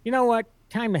you know what?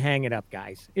 Time to hang it up,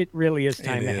 guys. It really is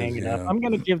time to hang it up. I'm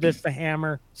going to give this the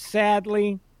hammer.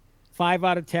 Sadly, 5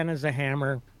 out of 10 is a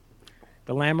hammer.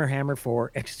 The Lammer Hammer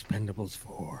for Expendables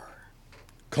 4.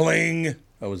 Cling.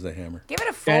 That was the hammer. Give it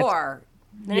a 4.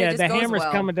 Yeah, the hammer's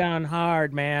coming down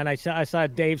hard, man. I saw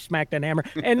Dave smack that hammer.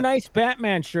 And nice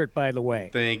Batman shirt, by the way.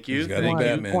 Thank you. He's got a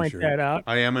Batman point shirt. That out.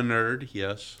 I am a nerd,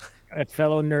 yes. A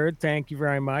fellow nerd, thank you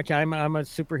very much. I'm a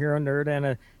superhero nerd, and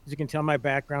as you can tell, my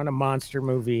background, a monster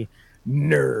movie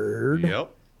nerd. Yep.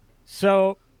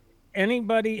 So,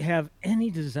 anybody have any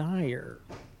desire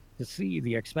to see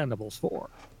the Expendables 4?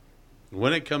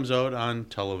 When it comes out on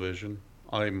television,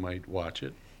 I might watch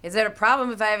it. Is it a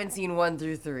problem if I haven't seen 1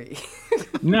 through 3?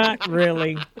 Not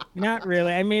really.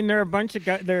 I mean, they're a bunch of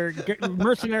they're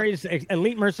mercenaries,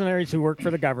 elite mercenaries who work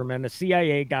for the government. A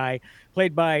CIA guy,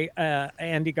 played by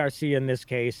Andy Garcia in this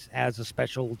case, has a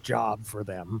special job for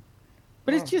them.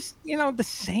 But it's just, the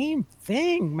same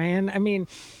thing, man. I mean,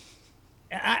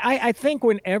 I think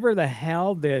whenever the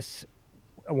hell the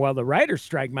writer's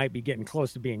strike might be getting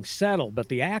close to being settled, but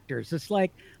the actors, it's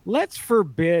like, let's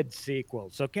forbid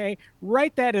sequels, okay?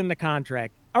 Write that in the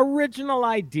contract. Original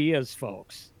ideas,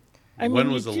 folks.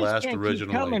 When was the last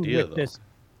original idea, though?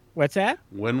 What's that?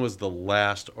 When was the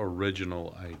last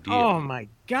original idea? Oh, my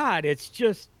God. It's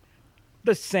just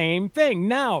the same thing.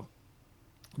 Now,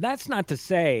 that's not to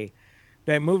say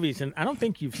that movies, and I don't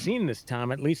think you've seen this,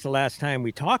 Tom, at least the last time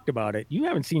we talked about it. You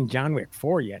haven't seen John Wick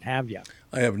 4 yet, have you?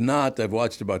 I have not. I've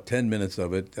watched about 10 minutes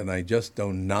of it, and I just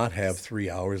do not have 3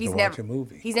 hours to watch a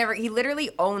movie. He literally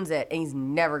owns it, and he's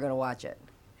never going to watch it.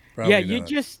 Probably you not.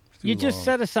 just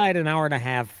set aside an hour and a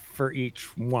half for each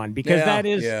one, because that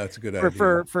is it's a good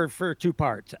idea. For 2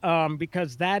 parts.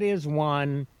 Because that is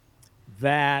one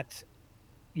that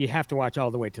you have to watch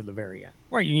all the way to the very end.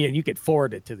 Or you could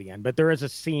forward it to the end, but there is a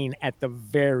scene at the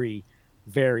very,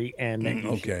 very end that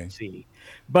you should see.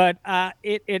 But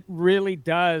it really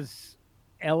does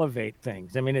elevate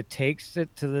things. I mean, it takes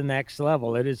it to the next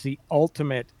level. It is the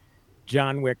ultimate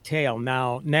John Wick tale.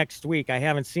 Now, next week, I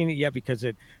haven't seen it yet because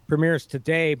it premieres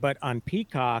today, but on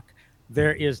Peacock,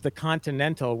 there is the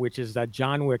Continental, which is the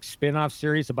John Wick spin-off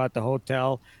series about the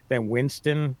hotel that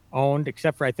Winston owned,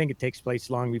 except for I think it takes place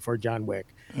long before John Wick.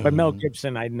 But Mel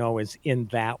Gibson, I know, is in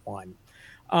that one.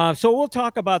 So we'll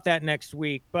talk about that next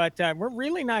week. But we're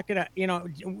really not going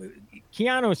to,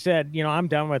 Keanu said, I'm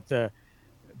done with the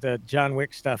John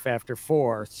Wick stuff after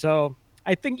 4. So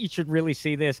I think you should really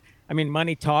see this. I mean,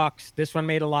 money talks. This one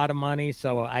made a lot of money,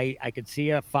 so I could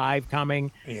see a 5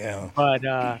 coming. Yeah.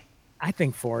 But I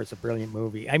think 4 is a brilliant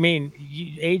movie. I mean,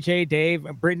 AJ, Dave,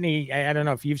 Brittany, I don't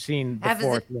know if you've seen the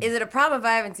 4th. Is it a problem if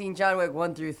I haven't seen John Wick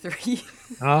 1 through 3?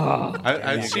 Oh,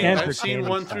 I've seen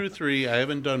 1 through 3. I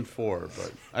haven't done 4,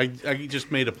 but I just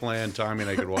made a plan, Tommy,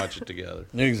 and I could watch it together.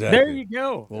 Exactly. There you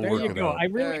go. We'll there work you it go. out. I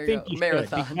really think you should,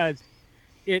 because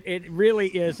it really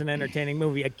is an entertaining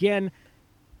movie. Again,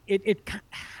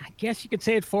 I guess you could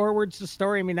say it forwards the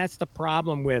story. I mean, that's the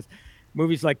problem with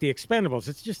movies like The Expendables.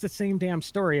 It's just the same damn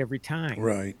story every time.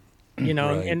 Right. Right.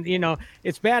 And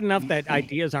it's bad enough that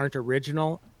ideas aren't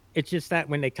original. It's just that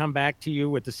when they come back to you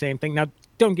with the same thing. Now,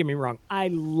 don't get me wrong. I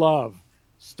love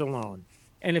Stallone.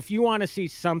 And if you want to see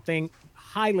something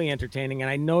highly entertaining, and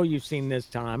I know you've seen this,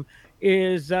 Tom,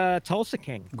 is Tulsa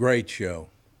King. Great show.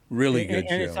 Really good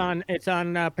show. It's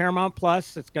on Paramount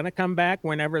Plus. It's going to come back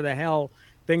whenever the hell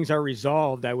things are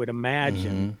resolved, I would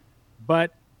imagine.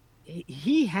 But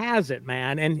he has it,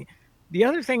 man. And the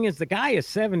other thing is the guy is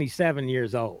 77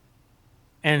 years old,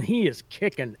 and he is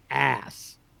kicking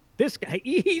ass. This guy,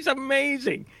 he's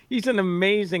amazing. He's an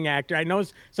amazing actor. I know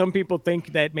some people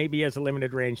think that maybe he has a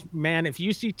limited range. Man, if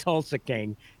you see Tulsa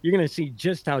King, you're going to see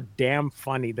just how damn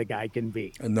funny the guy can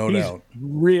be. No doubt.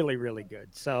 Really, really good.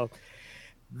 So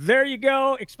there you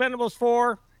go. Expendables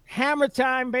 4. Hammer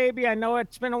time, baby. I know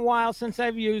it's been a while since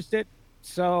I've used it.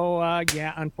 So,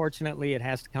 unfortunately, it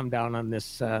has to come down on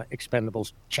this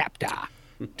Expendables chapter.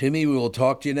 Timmy, we will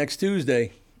talk to you next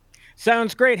Tuesday.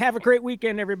 Sounds great. Have a great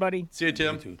weekend, everybody. See you,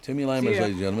 Tim. Timmy Lammers, ladies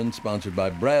and gentlemen, sponsored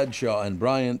by Bradshaw and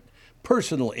Bryant,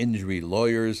 personal injury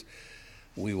lawyers.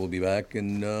 We will be back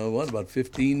in, about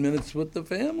 15 minutes with the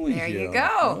family There show. you go.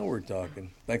 Now we're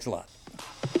talking. Thanks a lot.